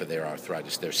treated for their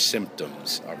arthritis, their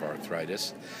symptoms of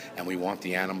arthritis, and we want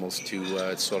the animals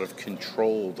to sort of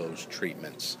control those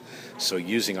treatments. So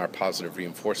using our positive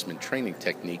reinforcement training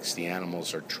techniques, the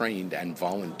animals are trained and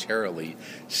voluntarily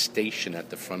stationed at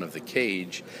the front of the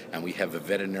cage, and we have a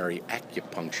veterinary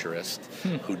acupuncturist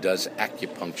who does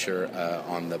acupuncture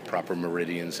on the proper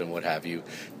meridians and what have you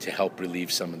to help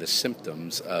relieve some of the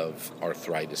symptoms of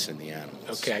arthritis in the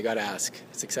animals. Okay, I got to ask,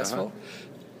 successful?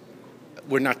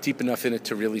 We're not deep enough in it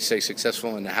to really say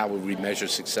successful, and how would we measure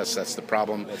success? That's the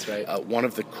problem. That's right. One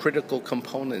of the critical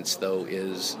components, though,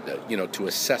 is, to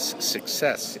assess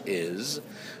success is,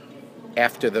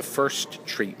 after the first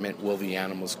treatment, will the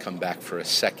animals come back for a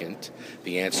second?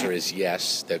 The answer is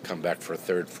yes. They'll come back for a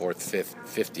third, fourth, fifth,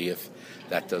 50th.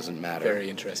 That doesn't matter. Very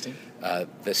interesting.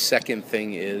 The second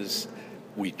thing is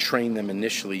we train them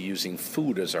initially using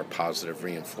food as our positive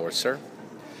reinforcer,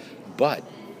 but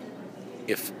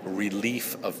if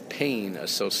relief of pain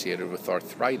associated with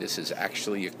arthritis is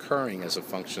actually occurring as a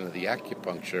function of the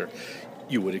acupuncture,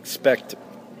 you would expect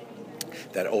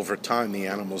that over time the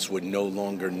animals would no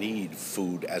longer need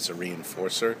food as a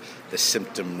reinforcer. The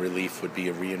symptom relief would be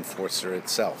a reinforcer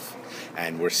itself.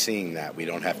 And we're seeing that. We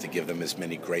don't have to give them as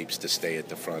many grapes to stay at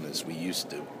the front as we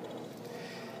used to.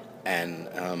 And,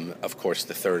 of course,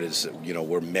 the third is,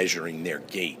 we're measuring their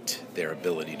gait, their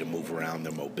ability to move around,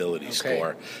 their mobility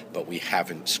score, but we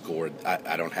haven't scored,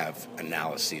 I don't have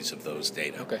analyses of those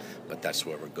data, but that's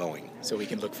where we're going. So we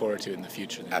can look forward to it in the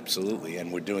future then. Absolutely,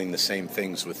 and we're doing the same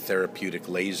things with therapeutic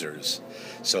lasers.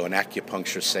 So an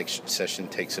acupuncture session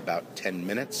takes about 10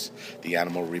 minutes. The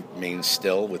animal remains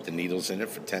still with the needles in it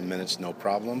for 10 minutes, no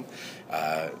problem.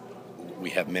 We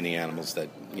have many animals that,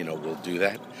 will do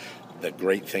that. The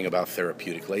great thing about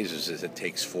therapeutic lasers is it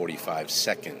takes 45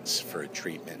 seconds for a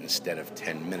treatment instead of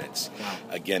 10 minutes. Wow.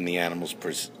 Again, the animals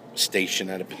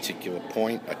station at a particular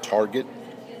point, a target,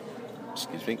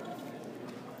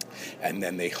 and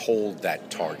then they hold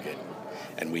that target,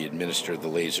 and we administer the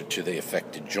laser to the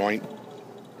affected joint.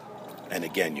 And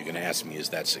again, you're going to ask me, is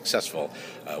that successful?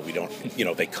 We don't,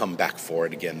 they come back for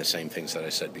it. Again, the same things that I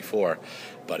said before,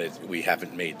 but we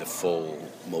haven't made the full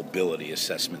mobility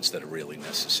assessments that are really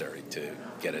necessary to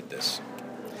get at this.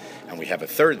 And we have a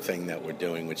third thing that we're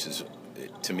doing, which is,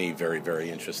 to me, very, very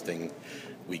interesting.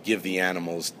 We give the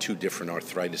animals 2 different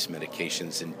arthritis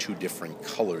medications in 2 different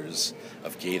colors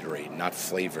of Gatorade, not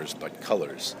flavors, but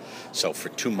colors. So for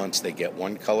 2 months they get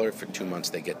one color, for 2 months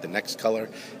they get the next color,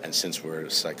 and since we're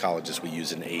psychologists, we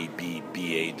use an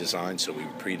A-B-B-A design, so we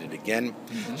repeat it again.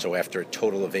 Mm-hmm. So after a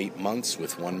total of 8 months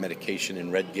with one medication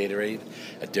in red Gatorade,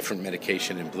 a different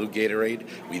medication in blue Gatorade,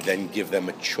 we then give them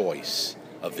a choice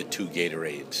of the 2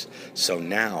 Gatorades. So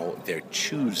now they're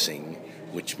choosing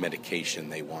which medication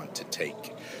they want to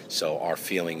take. So our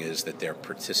feeling is that they're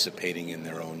participating in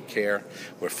their own care.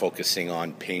 We're focusing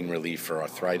on pain relief for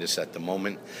arthritis at the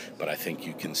moment, but I think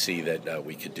you can see that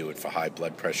we could do it for high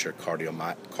blood pressure,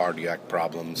 cardiac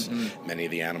problems. Mm-hmm. Many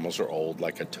of the animals are old,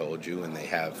 like I told you, and they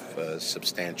have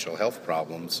substantial health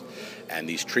problems, and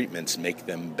these treatments make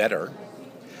them better.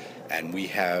 And we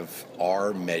have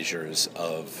our measures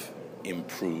of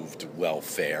improved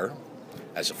welfare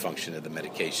as a function of the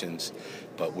medications,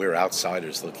 but we're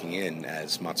outsiders looking in,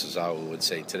 as Matsuzawa would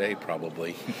say today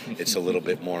probably. It's a little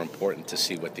bit more important to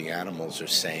see what the animals are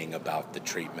saying about the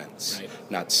treatments. Right.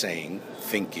 Not saying,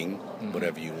 thinking,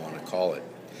 whatever you want to call it.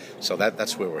 So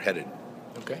that's where we're headed.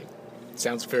 Okay.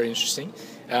 Sounds very interesting.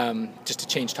 Just to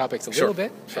change topics a little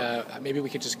bit, maybe we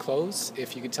could just close.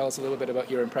 If you could tell us a little bit about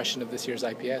your impression of this year's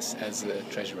IPS as the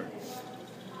treasurer.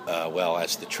 Well,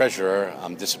 as the treasurer,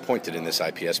 I'm disappointed in this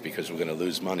IPS because we're going to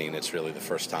lose money, and it's really the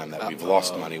first time that we've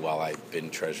lost money while I've been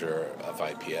treasurer of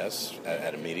IPS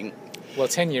at a meeting. Well,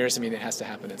 10 years, it has to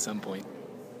happen at some point.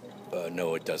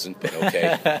 No, it doesn't, but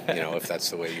okay. If that's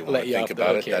the way you want to think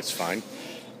about it, that's fine.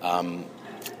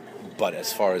 But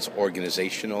as far as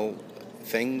organizational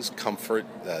things, comfort,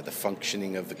 the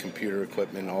functioning of the computer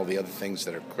equipment, all the other things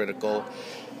that are critical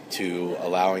to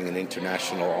allowing an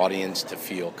international audience to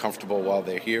feel comfortable while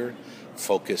they're here,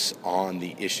 focus on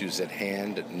the issues at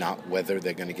hand, not whether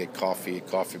they're going to get coffee at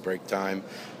coffee break time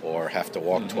or have to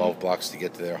walk 12 blocks to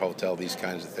get to their hotel, these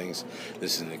kinds of things.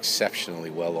 This is an exceptionally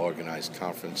well-organized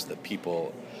conference. The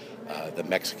people, the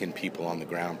Mexican people on the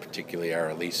ground, particularly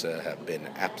Aralisa, have been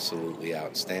absolutely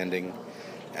outstanding.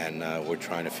 And we're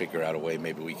trying to figure out a way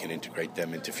maybe we can integrate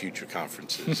them into future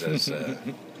conferences as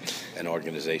an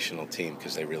organizational team,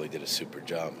 because they really did a super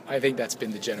job. I think that's been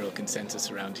the general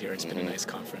consensus around here. It's been a nice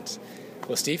conference.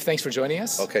 Well, Steve, thanks for joining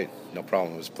us. Okay, no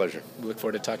problem. It was a pleasure. We look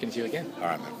forward to talking to you again. All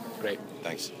right, man. Great.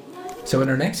 Thanks. So in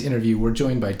our next interview, we're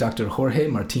joined by Dr. Jorge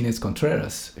Martinez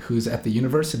Contreras, who's at the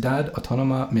Universidad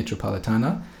Autónoma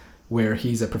Metropolitana, where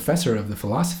he's a professor of the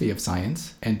philosophy of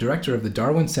science and director of the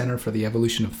Darwin Center for the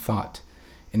Evolution of Thought.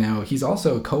 And now he's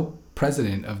also a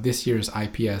co-president of this year's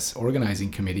IPS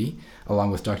organizing committee,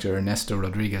 along with Dr. Ernesto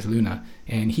Rodriguez Luna.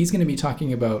 And he's going to be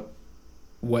talking about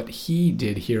what he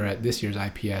did here at this year's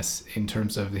IPS in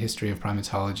terms of the history of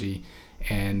primatology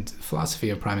and philosophy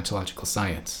of primatological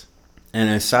science. And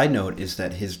a side note is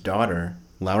that his daughter,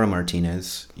 Laura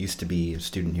Martinez, used to be a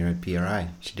student here at PRI.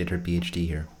 She did her PhD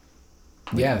here.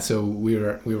 Yeah, so we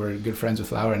were good friends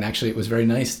with Laura, and actually it was very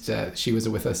nice. She was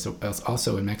with us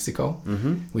also in Mexico.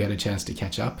 Mm-hmm. We had a chance to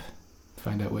catch up,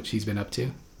 find out what she's been up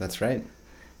to. That's right.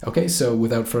 Okay, so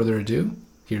without further ado,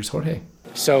 here's Jorge.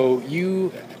 So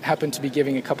you happen to be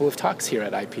giving a couple of talks here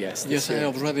at IPS. Yes, year. I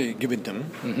have already given them.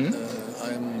 Mm-hmm.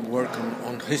 I'm working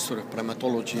on history of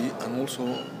primatology and also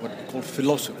what we call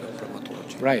philosophy of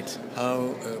primatology. Right.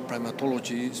 How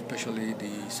primatology, especially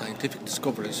the scientific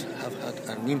discoveries, have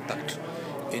had an impact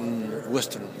in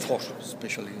Western thought,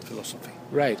 especially in philosophy.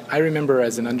 Right. I remember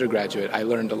as an undergraduate, I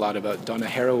learned a lot about Donna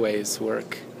Haraway's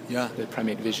work, the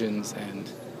primate visions,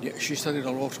 and... Yeah, she studied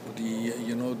a lot of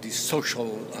the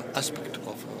social aspect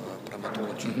of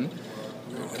primatology. Mm-hmm.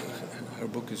 her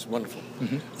book is wonderful.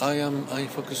 Mm-hmm. I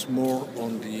focus more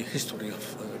on the history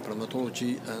of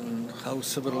primatology and how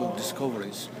several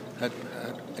discoveries had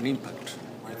an impact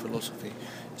in philosophy,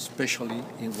 especially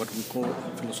in what we call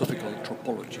philosophical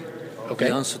anthropology. Okay.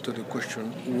 The answer to the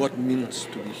question, what means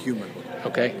to be human?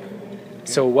 Okay.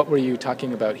 So what were you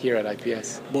talking about here at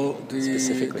IPS? Well,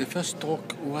 specifically? The first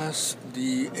talk was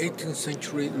the 18th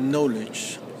century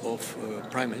knowledge of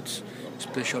primates,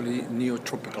 especially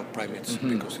neotropical primates,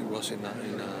 because it was in a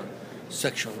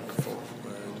section for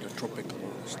neotropical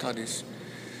studies.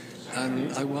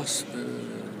 And I was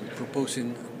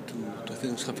proposing to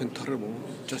think something terrible.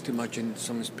 Just imagine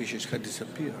some species had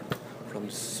disappeared from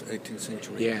the 18th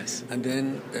century. Yes. And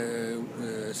then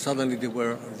suddenly they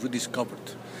were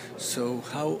rediscovered. So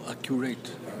how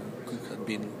accurate could have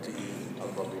been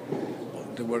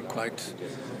they were quite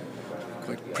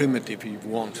primitive, if you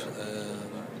want.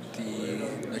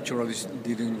 The naturalists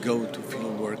didn't go to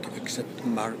field work except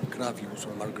Mark Gravius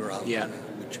or Mark Grav,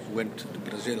 which went to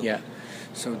Brazil. Yeah.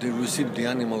 So they received the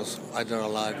animals either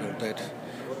alive or dead,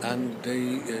 and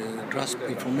they grasped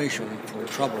information from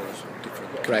travelers of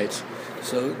different kinds. Right.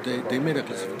 So they made a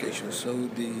classification. So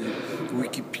the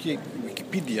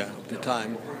Wikipedia of the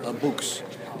time are books.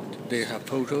 They have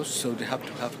photos, so they have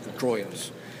to have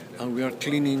drawings. And we are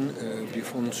cleaning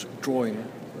Buffon's drawing,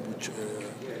 which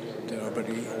they are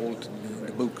very old,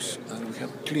 the books, and we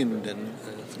have cleaned them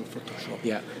through Photoshop.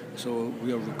 Yeah. So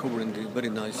we are recovering the very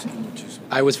nice images.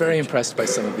 I was very impressed by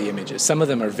some of the images. Some of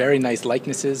them are very nice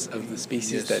likenesses of the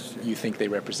species that you think they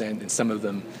represent, and some of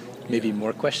them maybe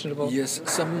more questionable. Yes,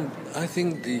 some. I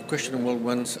think the questionable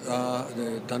ones are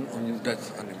done on dead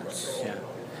animals. Yeah.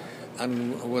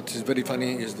 And what is very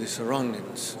funny is the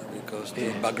surroundings, because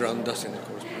the background doesn't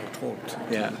correspond at all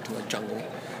to a jungle.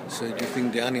 So you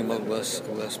think the animal was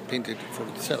painted for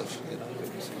itself. You know?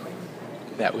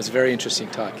 That was a very interesting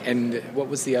talk. And what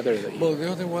was the other? Well,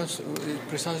 the other was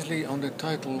precisely on the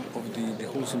title of the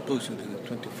whole symposium, the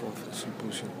 24th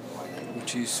symposium,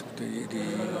 which is the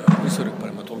history of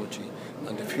primatology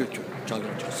and the future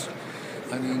challenges.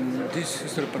 And in this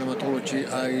history of primatology,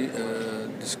 I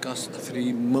discussed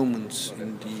 3 moments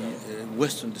in the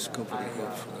Western discovery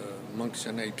of monkeys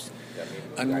and apes.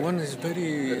 And one is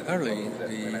very early,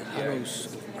 the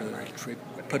Harrow's trip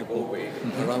purple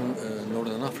around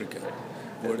northern Africa,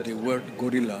 where the word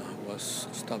gorilla was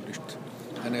established.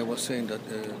 And I was saying that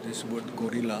this word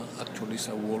gorilla actually is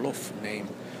a Wolof name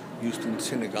used in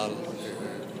Senegal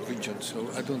region. So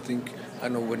I don't think I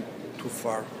went too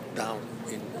far down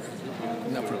in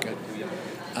Africa.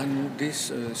 And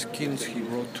these skins he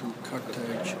brought to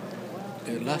Carthage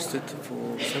lasted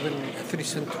for 3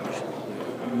 centuries,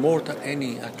 more than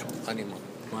any actual animal.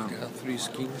 Wow. They had 3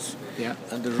 skins,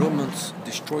 and the Romans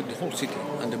destroyed the whole city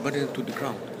and they buried it to the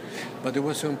ground. But they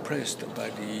were so impressed by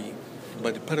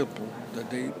the purple that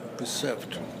they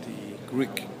preserved the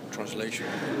Greek translation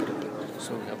of the purple.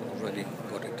 So we have already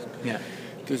got it. Yeah.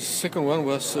 The second one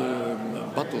was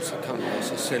Battle's account.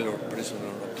 Was a sailor prisoner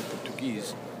of the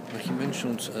Portuguese, and he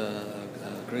mentions a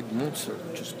great monster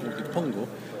which is called the Pongo,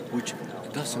 which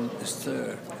doesn't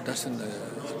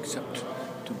accept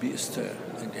to be stirred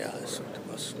in the eyes. So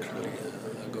it was clearly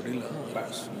a gorilla,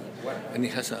 and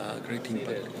it has a great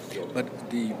impact. But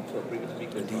the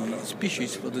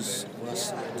species was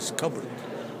discovered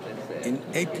in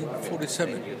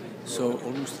 1847, so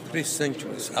almost 3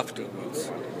 centuries afterwards.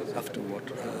 After what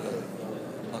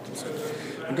Martin said.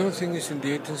 Another thing is in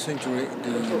the 18th century,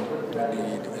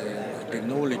 the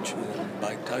knowledge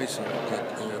by Tyson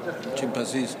that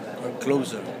chimpanzees are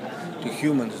closer to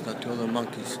humans than to other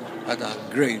monkeys had a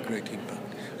great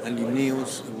impact. And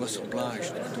Linnaeus was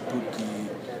obliged to put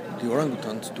the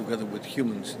orangutans together with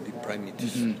humans in the primates.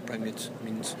 Mm-hmm. Primates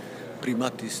means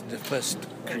primates, the first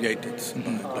created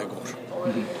by God.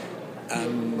 Mm-hmm.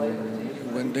 And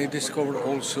when they discovered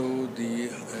also the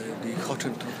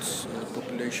Hottentots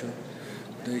population,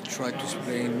 they tried to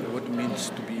explain what it means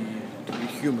to be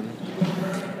human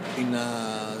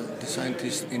the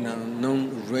scientists in a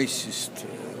non-racist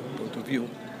point of view,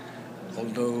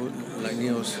 although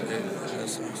Linnaeus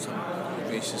has some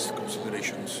racist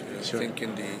considerations,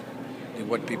 thinking the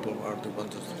white people are the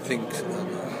ones that think.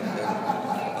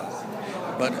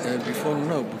 But before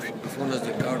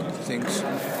Descartes thinks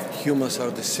humans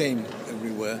are the same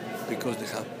everywhere because they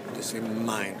have the same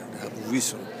mind, they have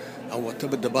reason, and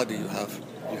whatever the body you have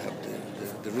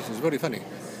the reason. It's very funny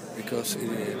because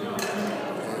the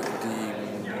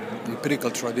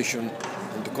empirical tradition,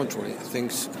 on the contrary,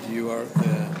 thinks you are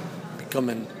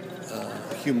becoming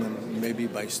human maybe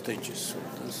by stages. So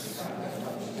there's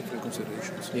different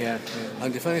considerations. Yeah.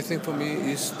 And the funny thing for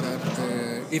me is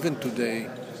that even today,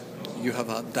 you have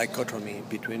a dichotomy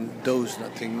between those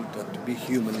that think that to be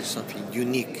human is something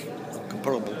unique,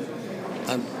 incomparable,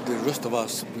 and the rest of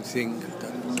us, we think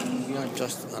that we are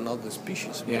just another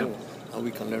species, and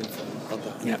we can learn from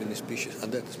other living species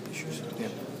and dead species. Yeah.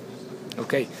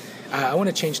 Okay. I want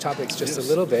to change topics just a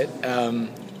little bit.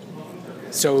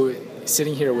 So,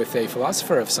 sitting here with a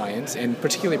philosopher of science, and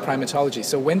particularly primatology.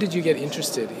 So, when did you get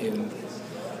interested in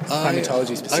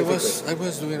primatology specifically? I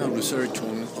was doing a research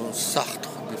on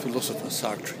Sartre, the philosopher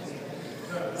Sartre.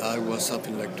 I was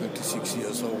something like 26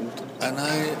 years old, and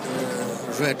I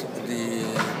read the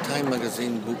Time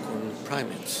magazine book on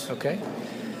primates. Okay.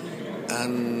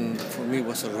 And for me, it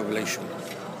was a revelation.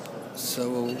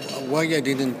 So why I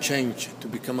didn't change to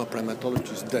become a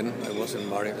primatologist then? I wasn't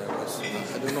married.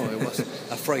 I was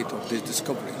afraid of this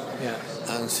discovery. Yeah.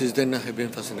 And since then I have been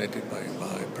fascinated by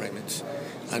primates.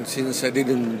 And since I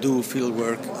didn't do field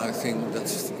work, I think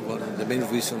that's one of the main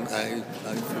reason I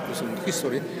focus on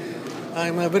history.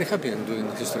 I'm very happy in doing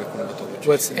history of primatology.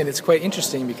 Well, it's quite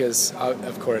interesting because,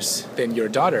 of course, then your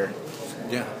daughter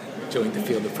joined the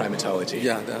field of primatology.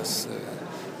 Yeah,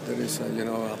 there is a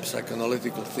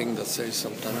psychoanalytical thing that says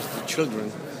sometimes the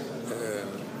children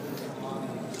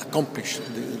accomplish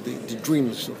the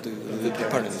dreams of the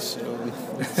parents.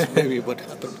 Maybe what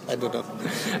happened, I don't know.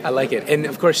 I like it. And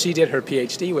of course she did her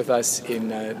PhD with us in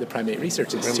the Primate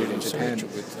Research Institute in Japan.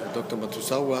 With Dr.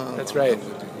 Matsuzawa. That's right.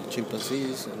 With the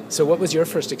chimpanzees. So what was your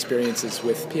first experiences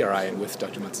with PRI and with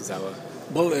Dr. Matsuzawa?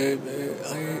 Well, it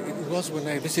was when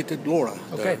I visited Laura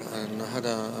there, and I had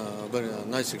a very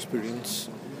nice experience,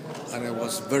 and I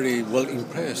was very well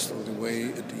impressed with the way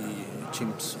the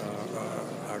chimps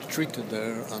are treated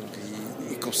there and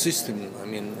the ecosystem. I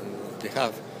mean, they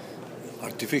have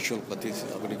artificial, but it's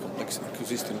a very complex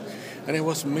ecosystem. And I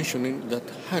was mentioning that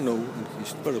Hanno, in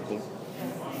his parable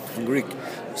in Greek,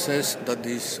 says that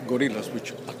these gorillas,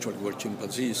 which actually were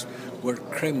chimpanzees, were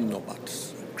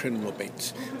crenobates,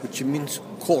 which means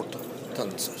court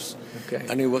dancers. Okay.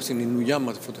 And it was in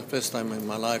Inuyama for the first time in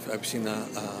my life. I've seen a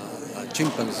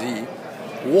chimpanzee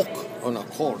walk on a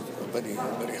cord, very,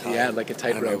 very high. Yeah, like a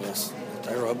tightrope.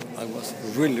 I was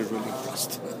really, really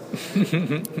impressed.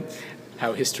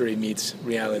 How history meets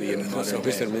reality in the modern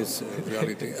day. History meets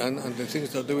reality. And the things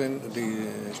they're doing, the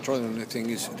extraordinary thing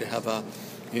is they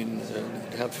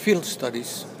have field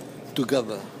studies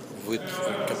together with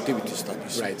captivity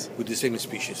studies, with the same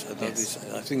species.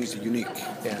 I think it's unique.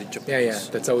 Yeah.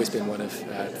 That's always been one of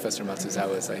Professor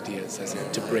Matsuzawa's ideas,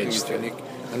 to bridge. Unique.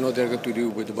 I know they're going to do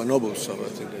with the bonobos, so I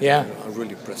think they're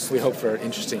really impressed. We hope for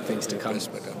interesting things to come.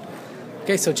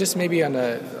 Okay, so just maybe on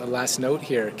a last note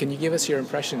here, can you give us your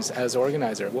impressions as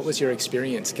organizer? What was your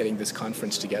experience getting this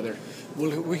conference together?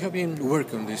 Well, we have been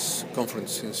working on this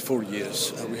conference since 4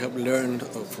 years, and we have learned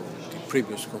of the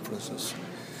previous conferences.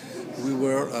 We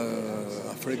were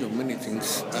afraid of many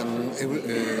things, and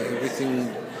everything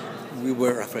we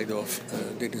were afraid of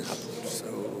didn't happen.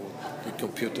 So the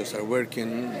computers are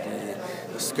working,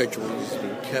 the schedule is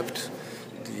being kept,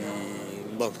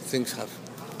 things have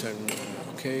turned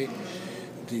okay.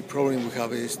 The problem we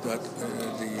have is that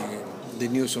the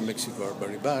news of Mexico are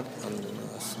very bad, and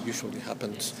as usually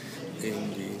happens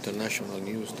in the international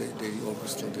news, they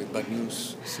always tell the bad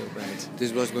news. So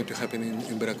this was going to happen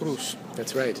in Veracruz.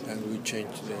 That's right. And we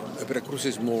changed. Veracruz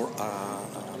is more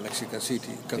a Mexican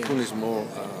city. Cancun is more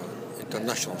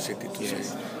international city to say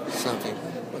something.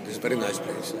 But it's a very nice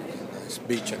place, nice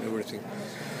beach and everything.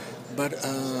 But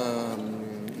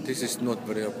this is not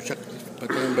very objective. But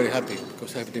I'm very happy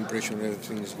because I have the impression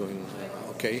everything is going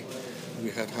okay. We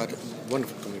had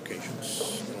wonderful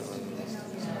communications.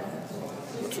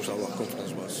 Our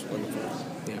conference was wonderful.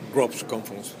 Group's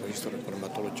conference for history of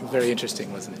primatology. Very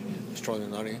interesting, wasn't it?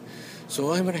 Extraordinary.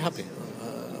 So I'm very happy.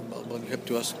 But you have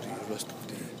to ask the rest of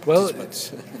the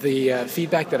participants. The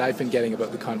feedback that I've been getting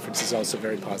about the conference is also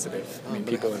very positive. I mean,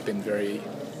 people have been very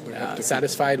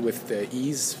satisfied with the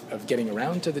ease of getting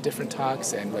around to the different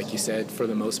talks, and like you said, for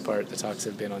the most part, the talks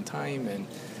have been on time, and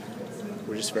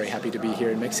we're just very happy to be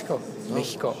here in Mexico.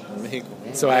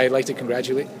 So I'd like to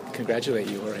congratulate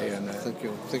you, Jorge, on thank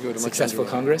you very much, successful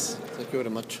Congress. Thank you very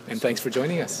much. And thanks for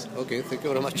joining us. Okay, thank you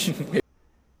very much.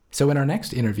 So in our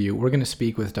next interview, we're going to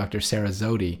speak with Dr. Sarah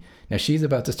Zodi. Now, she's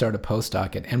about to start a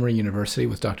postdoc at Emory University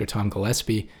with Dr. Tom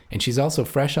Gillespie, and she's also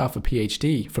fresh off a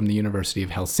PhD from the University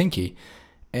of Helsinki.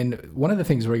 And one of the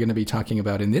things we're going to be talking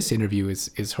about in this interview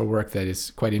is her work that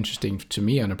is quite interesting to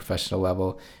me on a professional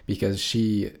level, because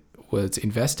she was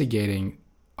investigating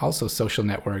also social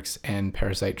networks and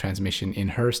parasite transmission in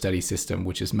her study system,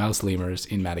 which is mouse lemurs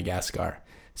in Madagascar.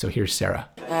 So here's Sarah.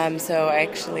 So I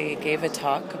actually gave a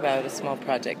talk about a small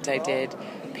project I did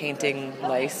painting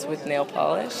lice with nail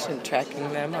polish and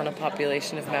tracking them on a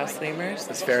population of mouse lemurs.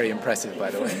 It's very impressive,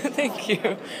 by the way. Thank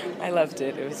you. I loved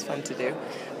it. It was fun to do.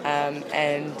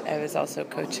 And I was also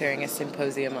co-chairing a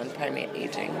symposium on primate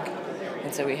aging.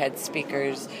 And so we had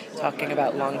speakers talking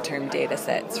about long-term data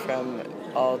sets from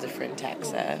all different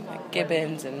taxa, like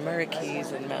gibbons and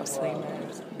muriquis and mouse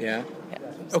lemurs. Yeah.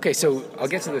 Okay, so I'll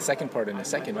get to the second part in a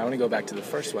second. I want to go back to the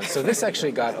first one. So this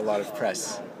actually got a lot of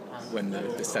press when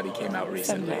the study came out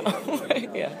recently.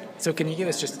 Yeah. So can you give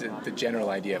us just the general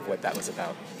idea of what that was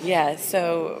about? Yeah,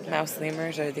 so mouse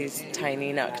lemurs are these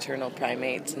tiny nocturnal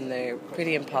primates, and they're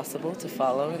pretty impossible to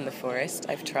follow in the forest.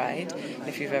 I've tried.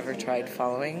 If you've ever tried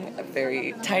following a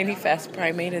very tiny, fast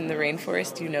primate in the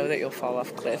rainforest, you know that you'll fall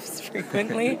off cliffs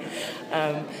frequently.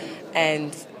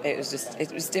 And it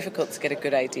was difficult to get a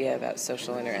good idea about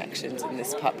social interactions in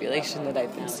this population that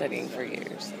I've been studying for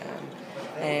years.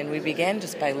 And we began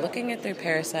just by looking at their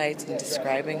parasites and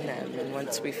describing them. And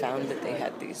once we found that they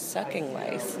had these sucking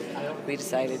lice, we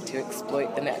decided to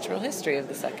exploit the natural history of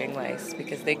the sucking lice,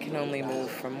 because they can only move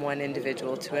from one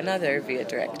individual to another via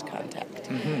direct contact.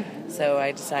 Mm-hmm. So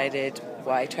I decided,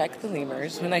 why track the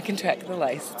lemurs when I can track the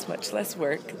lice? It's much less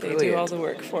work. They Brilliant. do all the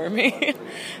work for me.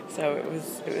 So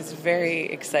it was very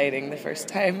exciting the first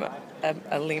time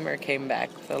a lemur came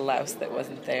back with a louse that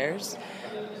wasn't theirs.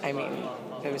 I mean,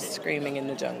 it was screaming in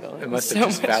the jungle. It must have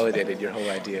just validated your whole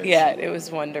idea. Yeah, it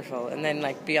was wonderful. And then,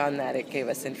 beyond that, it gave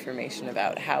us information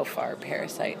about how far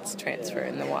parasites transfer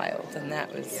in the wild. And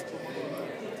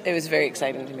it was very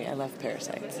exciting to me. I love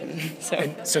parasites.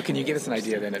 So can you give us an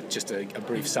idea then, of just a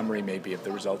brief summary maybe of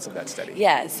the results of that study?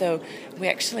 Yeah, so we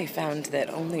actually found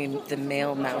that only the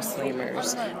male mouse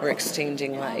lemurs were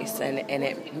exchanging lice, and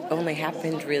it only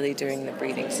happened really during the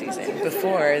breeding season.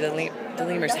 Before, the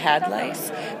lemurs had lice,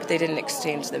 but they didn't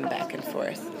exchange them back and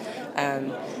forth.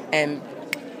 And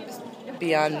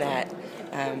beyond that,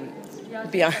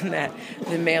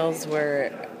 the males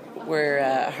were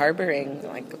harboring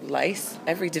lice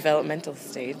every developmental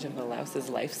stage of a louse's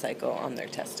life cycle on their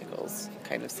testicles,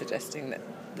 kind of suggesting that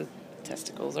the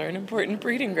testicles are an important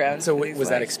breeding ground. So was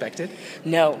that expected?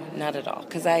 No, not at all.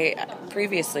 Because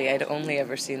previously I'd only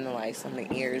ever seen the lice on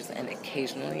the ears and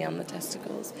occasionally on the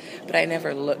testicles, but I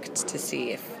never looked to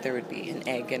see if there would be an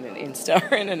egg and an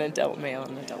instar and an adult male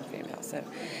and an adult female. So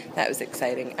that was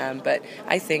exciting. But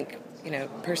I think,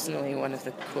 personally, one of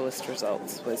the coolest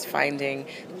results was finding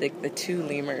the two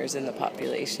lemurs in the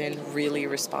population really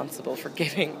responsible for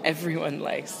giving everyone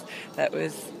lice.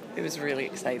 It was really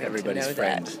exciting Everybody's to know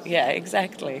friend. that. Yeah,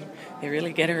 exactly. They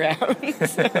really get around.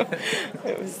 So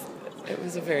it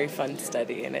was a very fun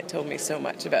study, and it told me so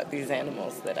much about these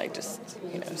animals that I just,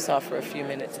 saw for a few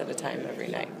minutes at a time every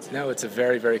night. No, it's a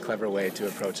very, very clever way to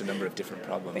approach a number of different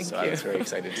problems. Thank I you. was very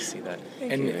excited to see that.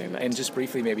 Thank you very much. And just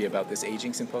briefly maybe about this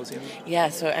aging symposium? Yeah,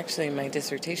 so actually my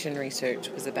dissertation research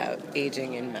was about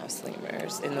aging in mouse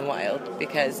lemurs in the wild,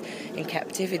 because in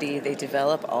captivity they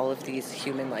develop all of these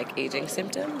human-like aging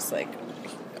symptoms, like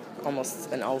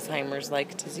almost an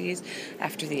Alzheimer's-like disease,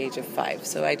 after the age of 5.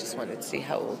 So I just wanted to see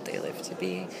how old they live to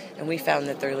be. And we found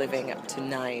that they're living up to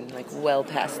 9, well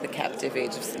past the captive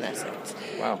age of senescence.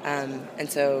 Wow. And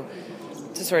so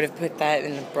to sort of put that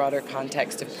in the broader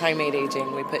context of primate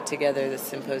aging, we put together this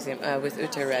symposium with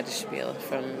Uta Radishspiel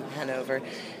from Hanover,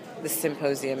 this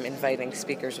symposium inviting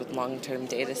speakers with long-term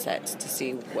data sets to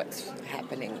see what's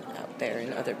happening out there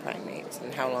in other primates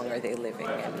and how long are they living,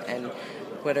 and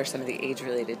what are some of the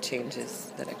age-related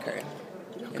changes that occur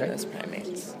in those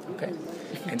primates. Okay.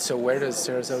 And so where does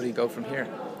Sarasoti go from here?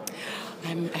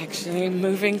 I'm actually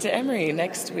moving to Emory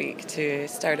next week to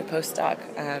start a postdoc,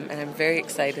 and I'm very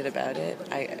excited about it.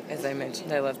 As I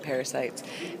mentioned, I love parasites,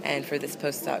 and for this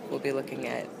postdoc we'll be looking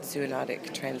at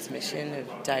zoonotic transmission of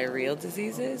diarrheal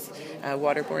diseases,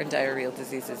 waterborne diarrheal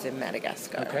diseases in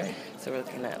Madagascar. Okay. So we're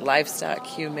looking at livestock,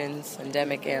 humans,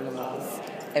 endemic animals,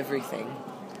 everything.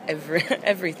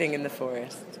 Everything in the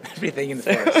forest. Everything in the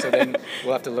forest. So then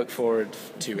we'll have to look forward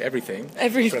to everything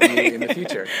from you in the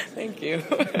future. Thank you.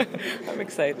 I'm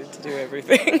excited to do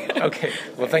everything. Okay.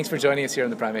 Well, thanks for joining us here on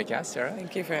the PrimateCast, Sarah.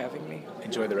 Thank you for having me.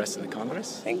 Enjoy the rest of the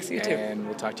Congress. Thanks, you too. And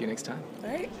we'll talk to you next time.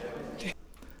 All right.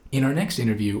 In our next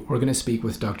interview, we're going to speak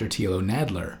with Dr. Thilo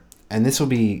Nadler. And this will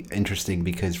be interesting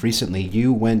because recently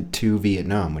you went to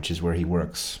Vietnam, which is where he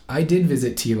works. I did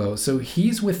visit Thilo. So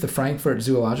he's with the Frankfurt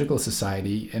Zoological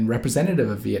Society and representative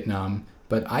of Vietnam,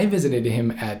 but I visited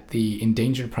him at the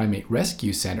Endangered Primate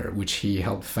Rescue Center, which he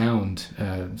helped found,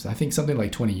 I think something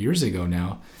like 20 years ago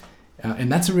now.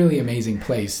 And that's a really amazing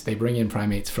place. They bring in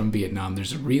primates from Vietnam.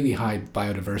 There's a really high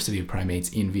biodiversity of primates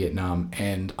in Vietnam,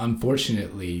 and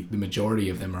unfortunately, the majority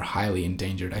of them are highly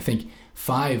endangered. I think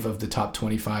 5 of the top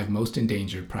 25 most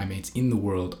endangered primates in the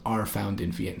world are found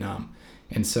in Vietnam.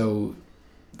 And so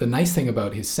the nice thing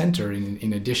about his center,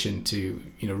 in addition to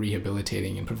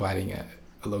rehabilitating and providing a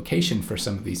location for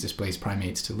some of these displaced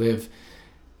primates to live,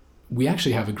 we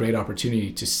actually have a great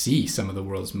opportunity to see some of the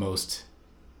world's most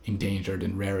endangered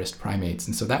and rarest primates.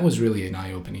 And so that was really an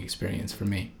eye-opening experience for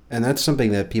me. And that's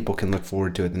something that people can look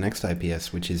forward to at the next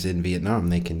IPS, which is in Vietnam.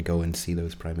 They can go and see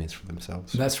those primates for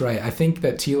themselves. That's right. I think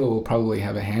that Thilo will probably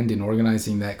have a hand in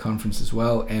organizing that conference as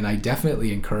well. And I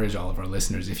definitely encourage all of our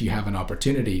listeners, if you have an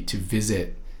opportunity to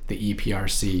visit the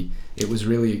EPRC, it was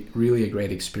really, really a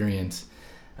great experience.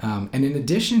 And in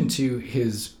addition to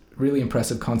his really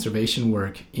impressive conservation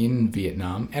work in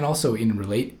Vietnam, and also in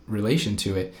relation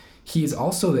to it, he's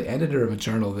also the editor of a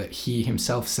journal that he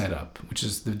himself set up, which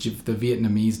is the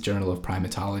Vietnamese Journal of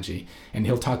Primatology. And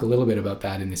he'll talk a little bit about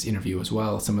that in this interview as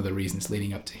well, some of the reasons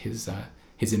leading up to his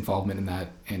involvement in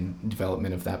that and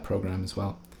development of that program as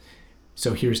well.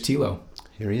 So here's Thilo.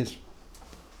 Here he is.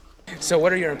 So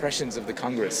what are your impressions of the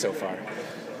Congress so far?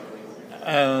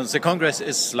 The Congress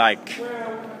is like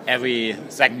every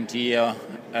second year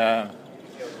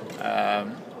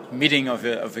meeting of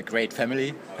a great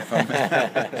family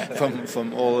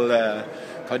from all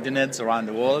continents around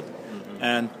the world,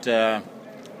 and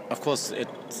of course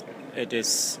it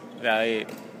is very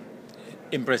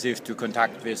impressive to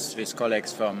contact with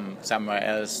colleagues from somewhere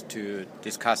else to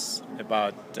discuss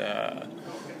about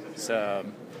the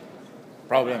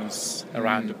problems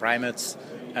around the primates,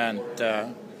 and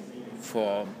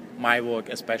for my work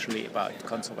especially about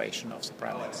conservation of the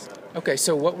primates. Okay,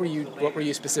 so what were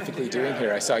you specifically doing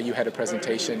here? I saw you had a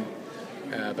presentation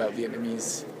about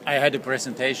Vietnamese. I had a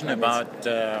presentation about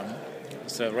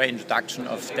the reintroduction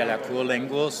of Delacour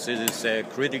languors. This is a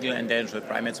critical endangered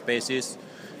primate species,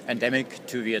 endemic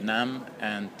to Vietnam,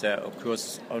 and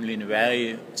occurs only in a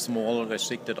very small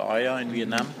restricted area in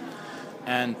Vietnam.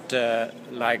 And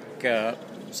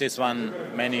this one,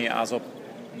 many other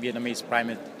Vietnamese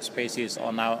primate species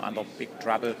are now under big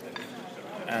trouble,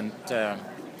 and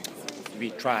we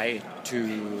try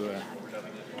to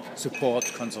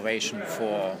support conservation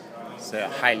for the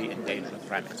highly endangered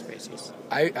primate species.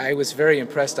 I was very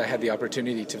impressed. I had the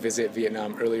opportunity to visit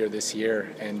Vietnam earlier this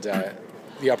year, and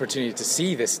the opportunity to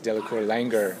see this Delacour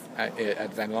langur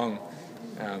at Van Long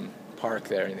Park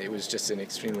there, and it was just an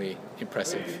extremely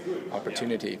impressive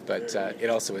opportunity. But it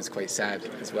also is quite sad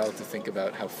as well to think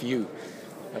about how few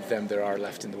of them there are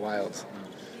left in the wild.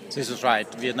 This is right.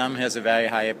 Vietnam has a very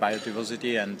high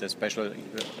biodiversity and especially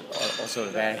also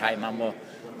a very high number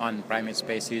on primate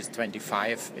species,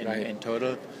 25 in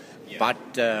total. But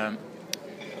the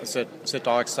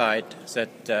dark side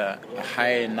that a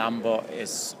high number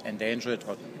is endangered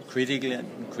or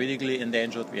critically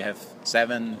endangered. We have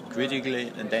 7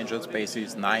 critically endangered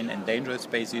species, 9 endangered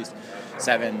species,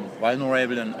 7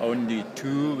 vulnerable and only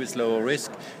 2 with lower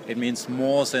risk. It means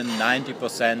more than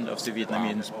 90% of the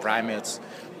Vietnamese primates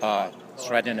are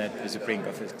threatened with the brink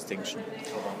of extinction.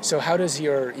 So how does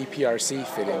your EPRC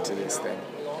fit into this then?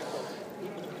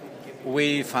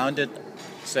 We founded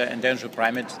the Endangered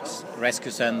Primates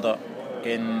Rescue Center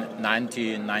in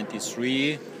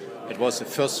 1993. It was the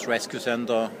first rescue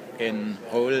center in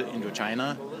whole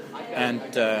Indochina, and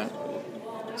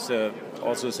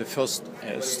also the first,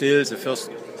 still the first,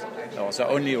 or the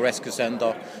only rescue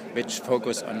center which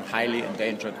focused on highly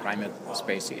endangered primate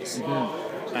species.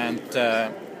 Mm-hmm. And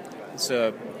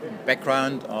the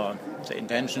background or the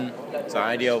intention, the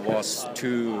idea was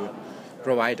to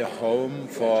provide a home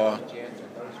for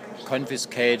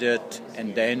confiscated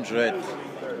endangered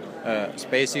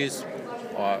species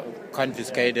or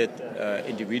confiscated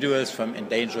individuals from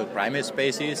endangered primate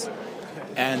species,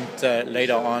 and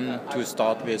later on to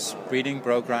start with breeding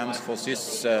programs for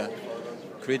this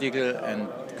critical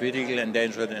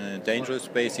endangered and endangered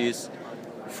species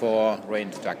for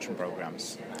reintroduction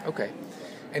programs. Okay.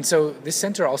 And so this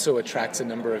center also attracts a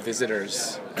number of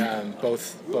visitors,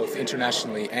 both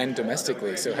internationally and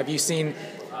domestically. So have you seen,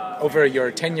 over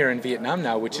your tenure in Vietnam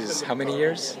now, which is how many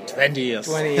years? 20 years.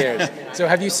 20 years. So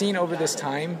have you seen over this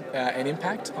time an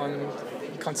impact on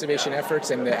conservation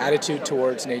efforts and the attitude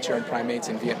towards nature and primates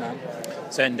in Vietnam?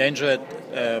 The Endangered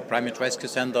Primate Rescue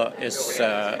Center is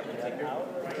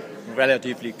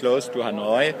relatively close to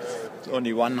Hanoi,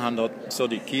 only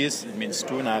 130 keys. It means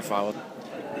 2.5 hour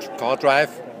car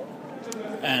drive,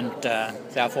 and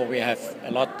therefore we have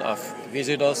a lot of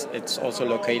visitors. It's also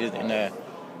located in a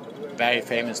very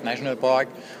famous national park.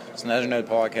 This national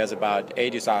park has about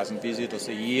 80,000 visitors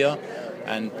a year,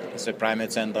 and the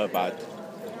primate center about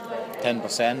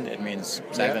 10%. It means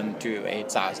 7,000 to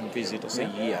 8,000 visitors a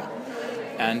year.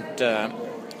 And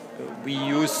we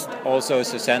used also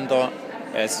the center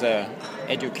as an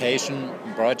education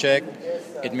project.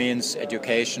 It means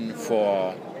education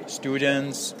for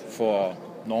students, for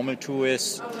normal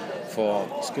tourists, for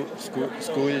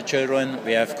school children.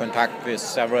 We have contact with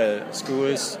several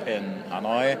schools in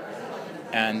Hanoi,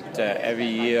 and every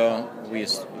year we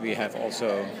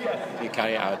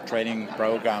carry out training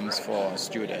programs for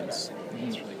students.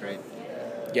 That's really great.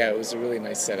 Yeah, it was a really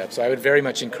nice setup. So I would very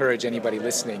much encourage anybody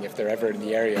listening, if they're ever in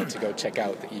the area, to go check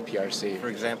out the EPRC. For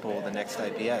example, the next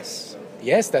IPS.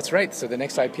 Yes, that's right. So the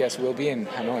next IPS will be in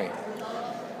Hanoi.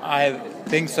 I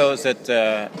think so that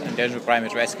International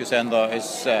Primate Rescue Center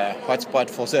is a hotspot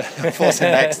for the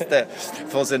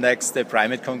next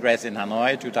Primate Congress in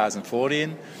Hanoi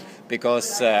 2014,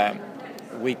 because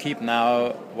we keep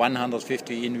now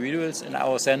 150 individuals in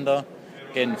our center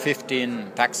in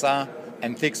 15 taxa,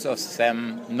 and 6 of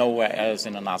them nowhere else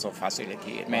in another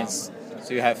facility. It means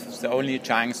so you have the only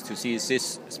chance to see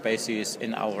this species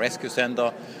in our rescue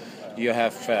center. You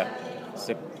have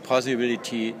the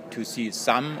possibility to see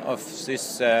some of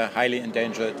this highly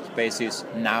endangered species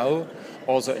now,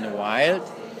 also in the wild,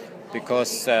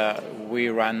 because we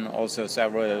run also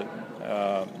several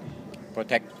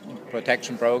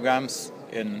protection programs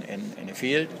in the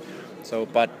field. So,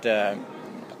 but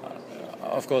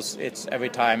of course, it's every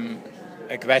time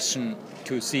a question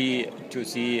to see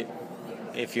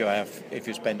if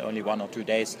you spend only 1 or 2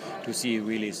 days to see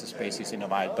really the species in the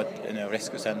wild. But in a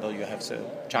rescue center, you have the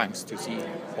chance to see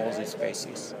all the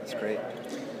species. That's great.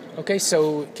 Okay,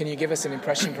 so can you give us an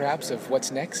impression perhaps of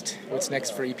what's next? What's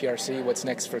next for EPRC? What's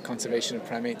next for conservation of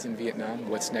primates in Vietnam?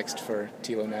 What's next for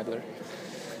Thilo Nadler?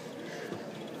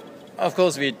 Of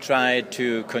course, we try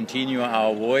to continue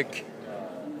our work.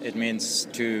 It means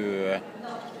to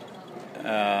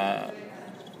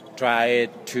try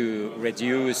to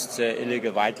reduce the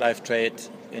illegal wildlife trade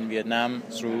in Vietnam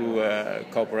through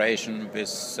cooperation with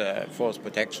forest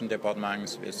protection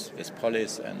departments, with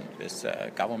police and with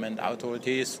government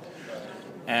authorities,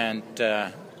 and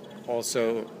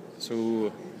also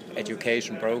through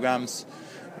education programs.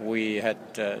 We had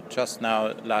just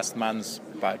now last month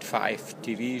about 5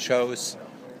 TV shows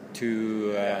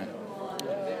to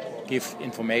give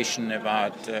information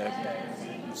about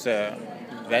the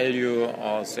value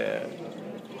or the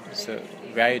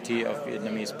variety of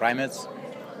Vietnamese primates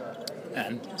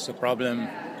and the problem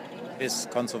is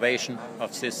conservation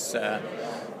of this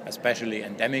especially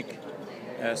endemic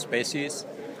species.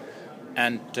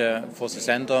 And for the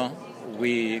center,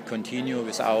 we continue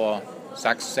with our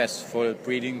successful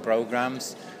breeding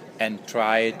programs and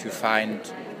try to find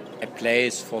a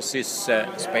place for this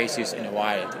species in the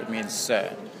wild. It means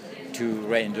to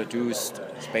reintroduce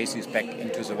species back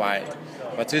into the wild.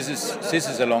 But this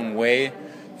is a long way.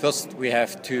 First, we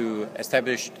have to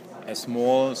establish a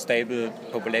small, stable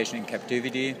population in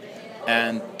captivity,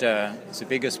 and the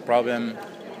biggest problem,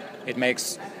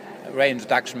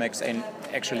 reintroduction makes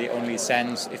actually only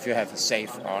sense if you have a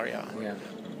safe area. Yeah.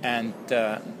 And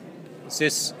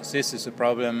this is a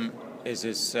problem.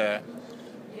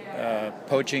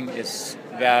 Poaching is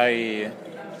very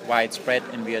widespread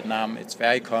in Vietnam. It's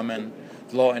very common.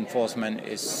 Law enforcement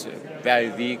is very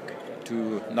weak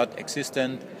to not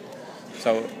existent.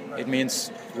 So it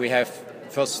means we have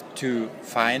first to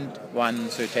find one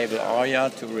suitable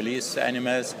area to release the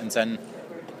animals, and then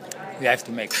we have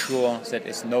to make sure that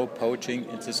there's no poaching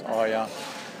in this area,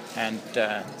 and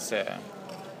the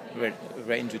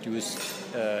reintroduced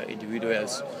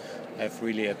individuals have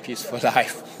really a peaceful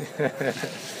life.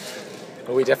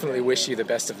 Well, we definitely wish you the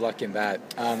best of luck in that.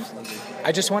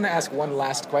 I just want to ask one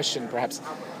last question, perhaps,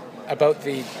 about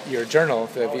your journal,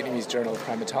 the Vietnamese Journal of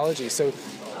Primatology. So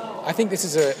I think this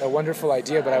is a wonderful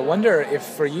idea, but I wonder if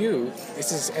for you,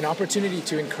 this is an opportunity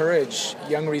to encourage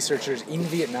young researchers in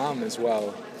Vietnam as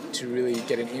well to really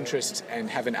get an interest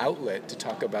and have an outlet to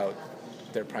talk about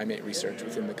their primate research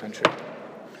within the country.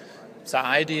 The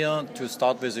idea to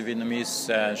start with the Vietnamese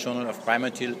Journal of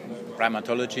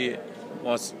Primatology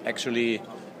was actually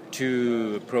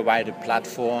to provide a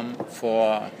platform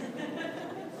for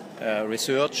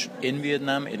research in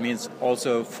Vietnam. It means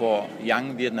also for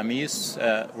young Vietnamese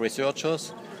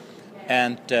researchers,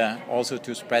 and also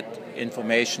to spread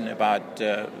information about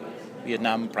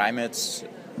Vietnam primates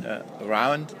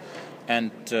around.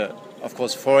 And of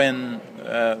course, foreign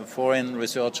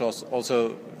researchers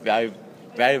also very,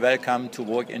 very welcome to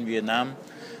work in Vietnam.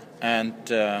 And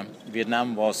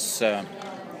Vietnam was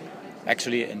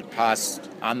actually in the past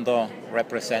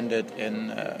underrepresented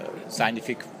in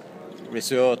scientific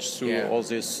research through all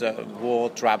these war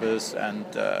troubles and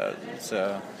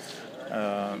the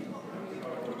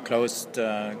closed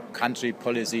country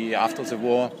policy after the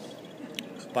war.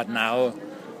 but now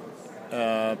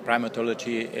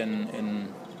primatology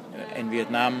in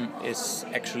Vietnam is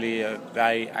actually a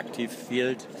very active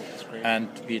field, and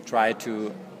we try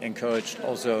to encourage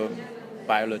also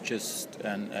biologists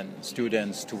and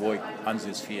students to work on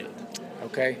this field.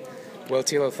 Okay. Well,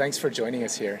 Thilo, thanks for joining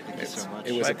us here. Thank you so much.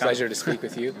 It was a pleasure to speak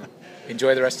with you.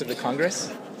 Enjoy the rest of the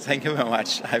Congress. Thank you very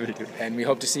much. I will do. And we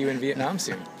hope to see you in Vietnam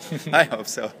soon. I hope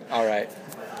so. All right.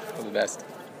 All the best.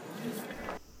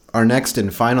 Our next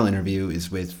and final interview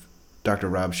is with Dr.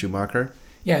 Rob Schumacher.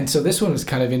 Yeah, and so this one was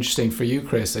kind of interesting for you,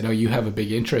 Chris. I know you have a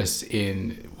big interest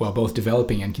in, well, both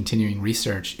developing and continuing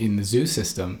research in the zoo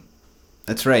system.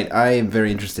 That's right. I am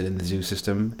very interested in the zoo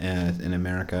system in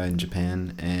America and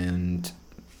Japan, and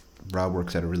Rob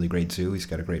works at a really great zoo. He's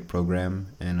got a great program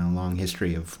and a long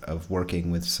history of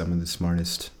working with some of the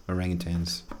smartest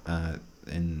orangutans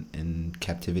in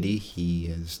captivity. He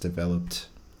has developed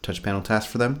touch panel tasks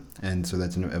for them, and so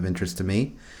that's of interest to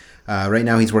me. Right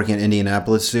now he's working at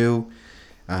Indianapolis Zoo,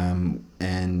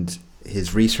 and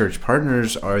his research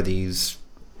partners are these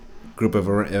group of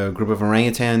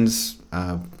orangutans,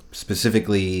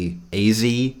 specifically AZ,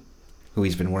 who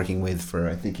he's been working with for,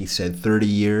 I think he said, 30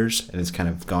 years, and has kind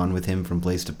of gone with him from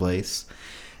place to place.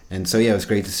 And so, yeah, it was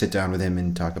great to sit down with him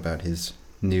and talk about his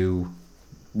new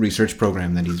research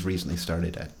program that he's recently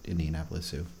started at Indianapolis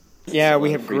Zoo. Yeah,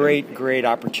 we have great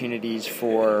opportunities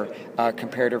for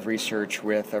comparative research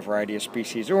with a variety of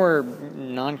species, or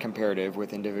non-comparative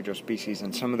with individual species.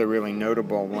 And some of the really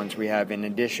notable ones we have, in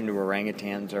addition to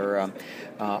orangutans, are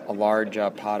a large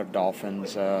pod of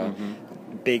dolphins,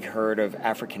 big herd of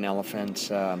African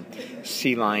elephants,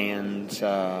 sea lions.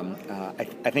 I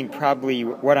think probably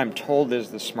what I'm told is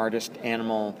the smartest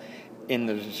animal in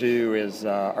the zoo is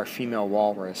our female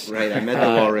walrus. Right, I met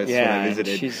the walrus when I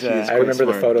visited. She's I remember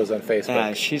the photos on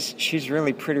Facebook. She's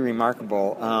really pretty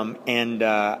remarkable, and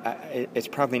it's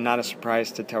probably not a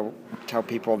surprise to tell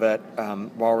people that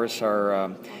walrus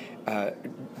are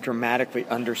dramatically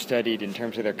understudied in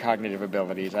terms of their cognitive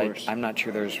abilities. I'm not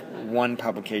sure there's one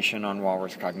publication on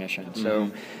walrus cognition,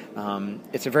 so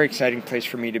it's a very exciting place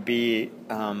for me to be.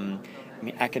 I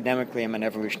mean, academically, I'm an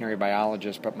evolutionary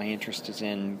biologist, but my interest is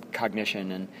in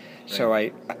cognition, and so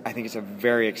I think it's a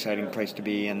very exciting place to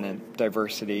be, and the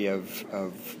diversity of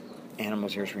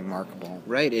animals here is remarkable.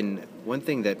 Right, and one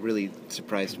thing that really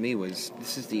surprised me was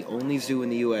this is the only zoo in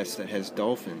the U.S. that has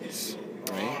dolphins.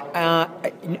 Right?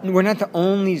 We're not the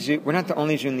only zoo. We're not the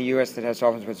only zoo in the U.S. that has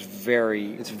dolphins, but it's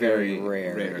very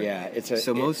rare. Yeah,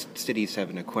 most cities have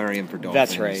an aquarium for dolphins.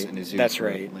 That's right. And a zoo that's for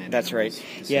right. land That's animals.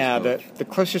 right. Yeah, the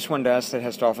closest one to us that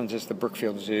has dolphins is the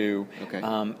Brookfield Zoo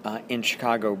in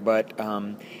Chicago, but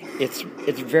it's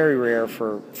very rare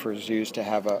for zoos to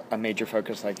have a major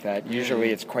focus like that. Usually,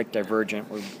 it's quite divergent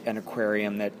with an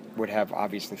aquarium that would have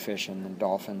obviously fish and then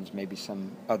dolphins, maybe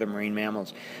some other marine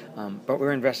mammals. But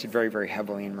we're invested very, very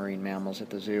heavily in marine mammals at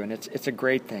the zoo, and it's a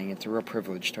great thing. It's a real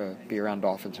privilege to be around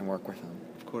dolphins and work with them.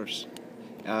 Of course.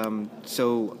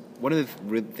 So one of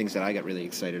the things that I got really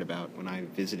excited about when I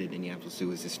visited Indianapolis Zoo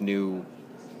was this new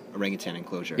orangutan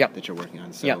enclosure that you're working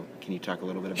on. So can you talk a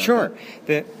little bit about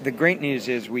that? The great news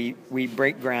is we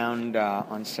break ground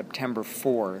on September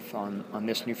 4th on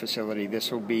this new facility.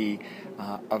 This will be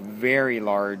a very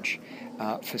large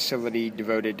facility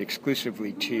devoted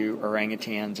exclusively to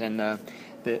orangutans, and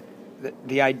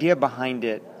the idea behind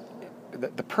it,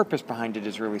 the purpose behind it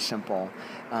is really simple.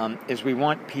 Is we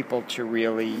want people to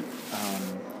really,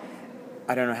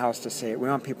 I don't know how else to say it, we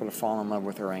want people to fall in love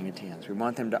with orangutans. We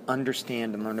want them to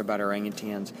understand and learn about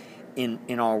orangutans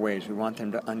in all ways. We want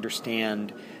them to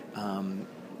understand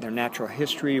their natural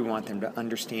history. We want them to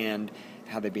understand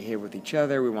how they behave with each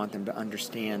other. We want them to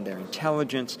understand their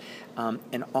intelligence.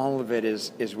 And all of it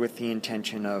is with the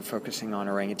intention of focusing on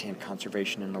orangutan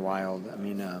conservation in the wild. I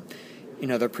mean,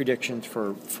 the predictions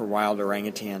for wild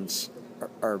orangutans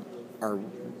are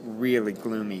really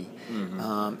gloomy.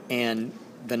 And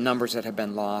the numbers that have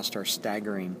been lost are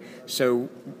staggering. So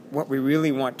what we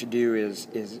really want to do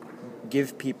is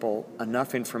give people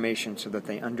enough information so that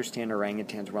they understand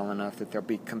orangutans well enough that they'll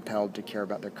be compelled to care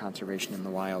about their conservation in the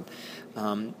wild.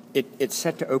 It's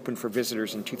set to open for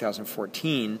visitors in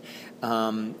 2014,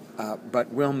 but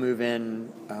we'll move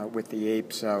in with the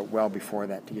apes well before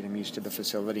that to get them used to the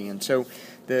facility. And so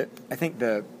I think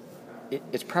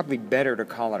it's probably better to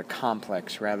call it a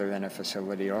complex rather than a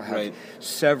facility. It'll have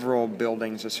several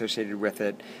buildings associated with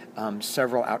it,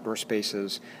 several outdoor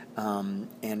spaces,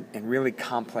 and really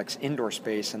complex indoor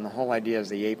space. And the whole idea is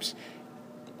the apes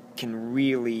can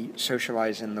really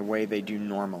socialize in the way they do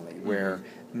normally, where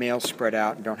males spread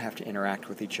out and don't have to interact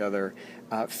with each other.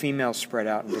 Females spread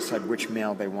out and decide which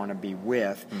male they want to be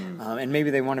with. And maybe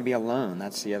they want to be alone.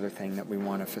 That's the other thing that we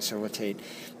want to facilitate.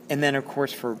 And then, of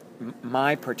course, for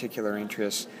my particular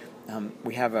interests,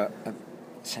 we have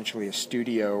essentially a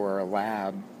studio or a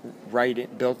lab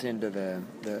built into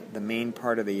the main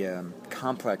part of the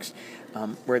complex,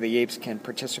 where the apes can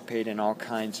participate in all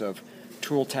kinds of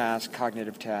tool tasks,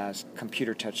 cognitive tasks,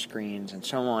 computer touch screens, and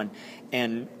so on.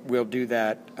 And we'll do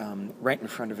that right in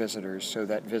front of visitors, so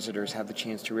that visitors have the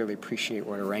chance to really appreciate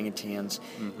what orangutans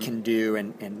can do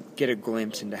and get a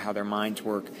glimpse into how their minds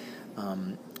work.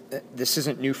 This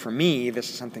isn't new for me. This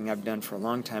is something I've done for a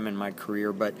long time in my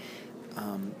career, but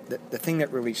the thing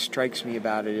that really strikes me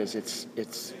about it is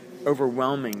it's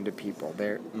overwhelming to people.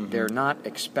 They're not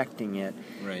expecting it,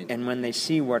 right. And when they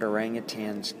see what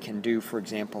orangutans can do, for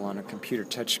example, on a computer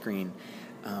touchscreen,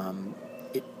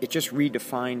 it just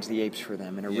redefines the apes for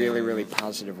them in a really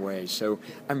positive way. So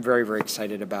I'm very, very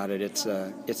excited about it. It's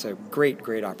a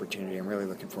great opportunity. I'm really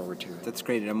looking forward to it. That's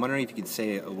great. And I'm wondering if you could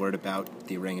say a word about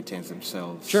the orangutans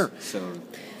themselves. Sure. So,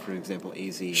 for example,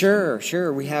 AZ.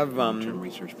 Sure. We have long-term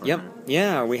research partner.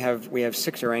 Yeah. We have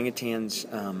 6 orangutans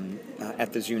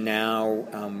at the zoo now.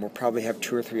 We'll probably have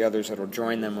 2 or 3 others that will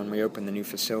join them when we open the new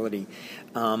facility.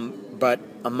 But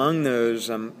among those,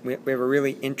 we have a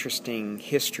really interesting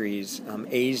histories.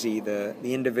 AZ, the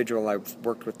individual I've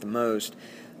worked with the most,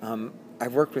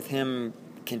 I've worked with him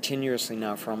continuously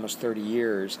now for almost 30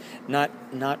 years. Not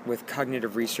with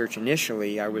cognitive research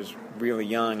initially. I was really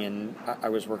young, and I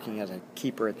was working as a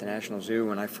keeper at the National Zoo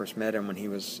when I first met him when he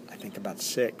was, I think, about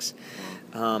 6.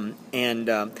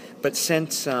 But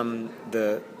since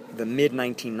the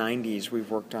mid-1990s,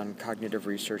 we've worked on cognitive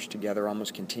research together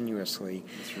almost continuously.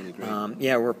 That's really great.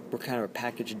 We're kind of a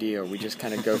package deal. We just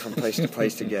kind of go from place to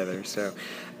place together. So,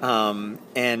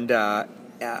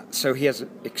 so he has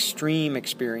extreme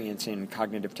experience in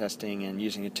cognitive testing and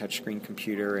using a touchscreen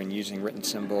computer and using written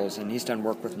symbols, and he's done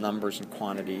work with numbers and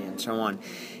quantity and so on.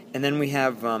 And then we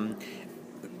have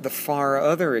the far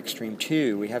other extreme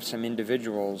too. We have some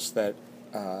individuals that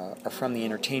are from the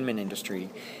entertainment industry,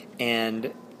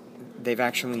 and they've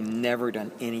actually never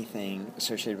done anything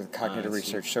associated with cognitive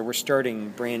research. So we're starting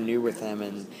brand new with them,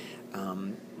 and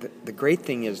the great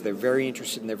thing is they're very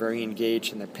interested and they're very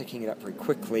engaged and they're picking it up very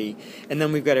quickly. And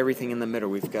then we've got everything in the middle.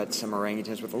 We've got some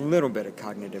orangutans with a little bit of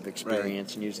cognitive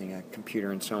experience and using a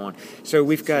computer and so on. So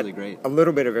we've got really a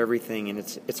little bit of everything, and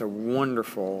it's a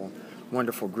wonderful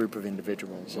group of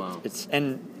individuals. Wow. It's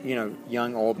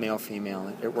young, old, male,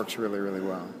 female. It works really, really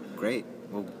well. Great.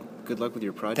 Well, good luck with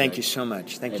your project. Thank you so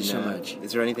much. Thank you so much.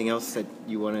 Is there anything else that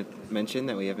you want to mention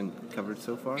that we haven't covered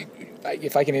so far?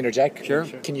 If I can interject, sure.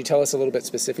 Can you tell us a little bit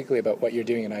specifically about what you're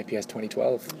doing in IPS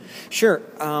 2012? Sure.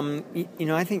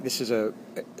 I think this is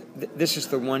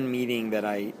the one meeting that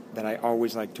I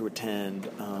always like to attend.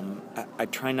 I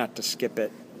try not to skip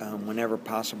it whenever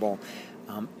possible,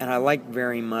 and I like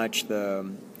very much the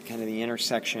kind of the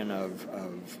intersection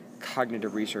of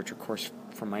cognitive research, of course,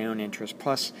 for my own interest,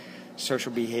 plus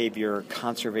social behavior,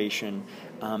 conservation,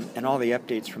 and all the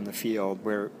updates from the field,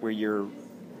 where you're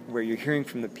hearing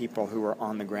from the people who are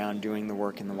on the ground doing the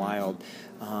work in the wild.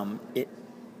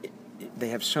 They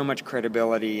have so much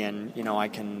credibility, and I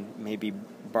can maybe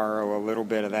borrow a little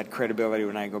bit of that credibility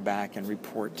when I go back and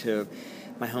report to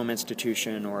my home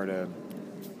institution or to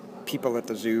people at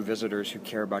the zoo, visitors who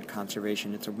care about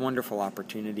conservation. It's a wonderful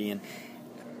opportunity, and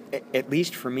at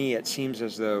least for me, it seems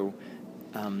as though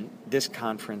this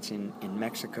conference in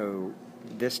Mexico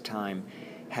this time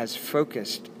has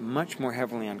focused much more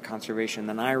heavily on conservation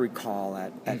than I recall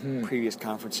at previous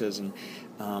conferences, and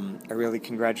I really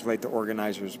congratulate the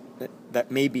organizers. That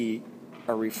may be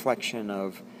a reflection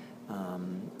of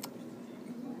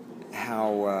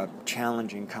how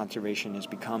challenging conservation is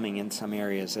becoming in some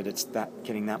areas, that it's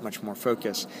getting that much more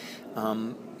focus.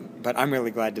 But I'm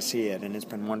really glad to see it, and it's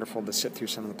been wonderful to sit through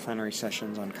some of the plenary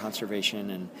sessions on conservation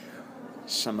and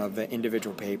some of the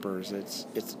individual papers.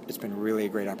 It's been really a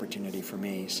great opportunity for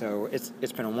me. So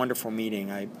it's been a wonderful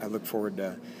meeting. I look forward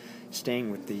to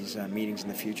staying with these meetings in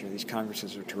the future. These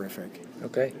congresses are terrific.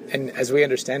 Okay. And as we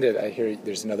understand it, I hear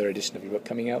there's another edition of your book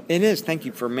coming out. It is. Thank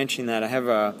you for mentioning that. I have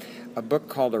a book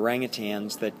called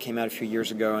Orangutans that came out a few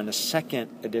years ago, and the second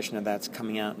edition of that's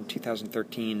coming out in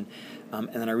 2013. And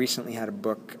then I recently had a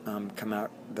book come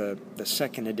out, the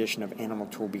second edition of Animal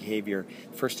Tool Behavior.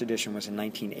 First edition was in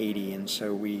 1980, and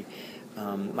so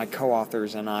my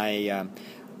co-authors and I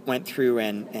went through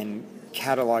and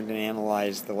cataloged and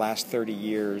analyzed the last 30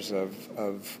 years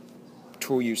of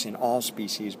tool use in all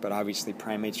species, but obviously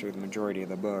primates are the majority of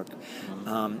the book.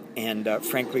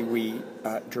 Frankly, we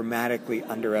dramatically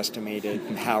underestimated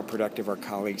how productive our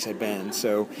colleagues had been.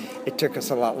 So it took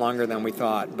us a lot longer than we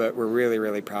thought, but we're really,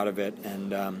 really proud of it.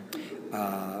 And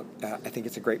I think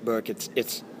it's a great book.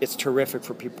 It's terrific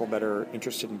for people that are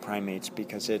interested in primates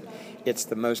because it's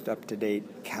the most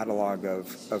up-to-date catalog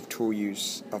of tool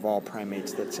use of all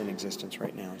primates that's in existence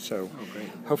right now. So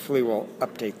hopefully we'll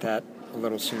update that a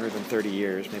little sooner than 30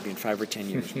 years, maybe in 5 or 10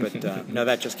 years. But no,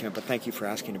 that just came up. But thank you for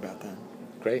asking about that.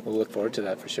 Great. We'll look forward to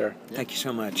that for sure. Thank you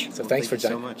so much. So thanks for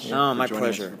joining. So much. Oh, my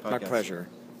pleasure. My pleasure.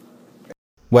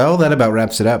 Well, that about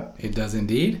wraps it up. It does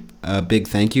indeed. A big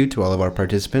thank you to all of our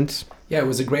participants. Yeah, it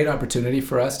was a great opportunity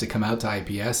for us to come out to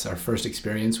IPS, our first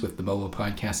experience with the mobile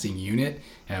podcasting unit.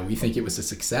 We think it was a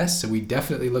success, so we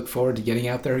definitely look forward to getting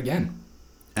out there again.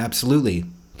 Absolutely.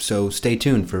 So stay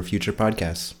tuned for future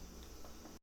podcasts.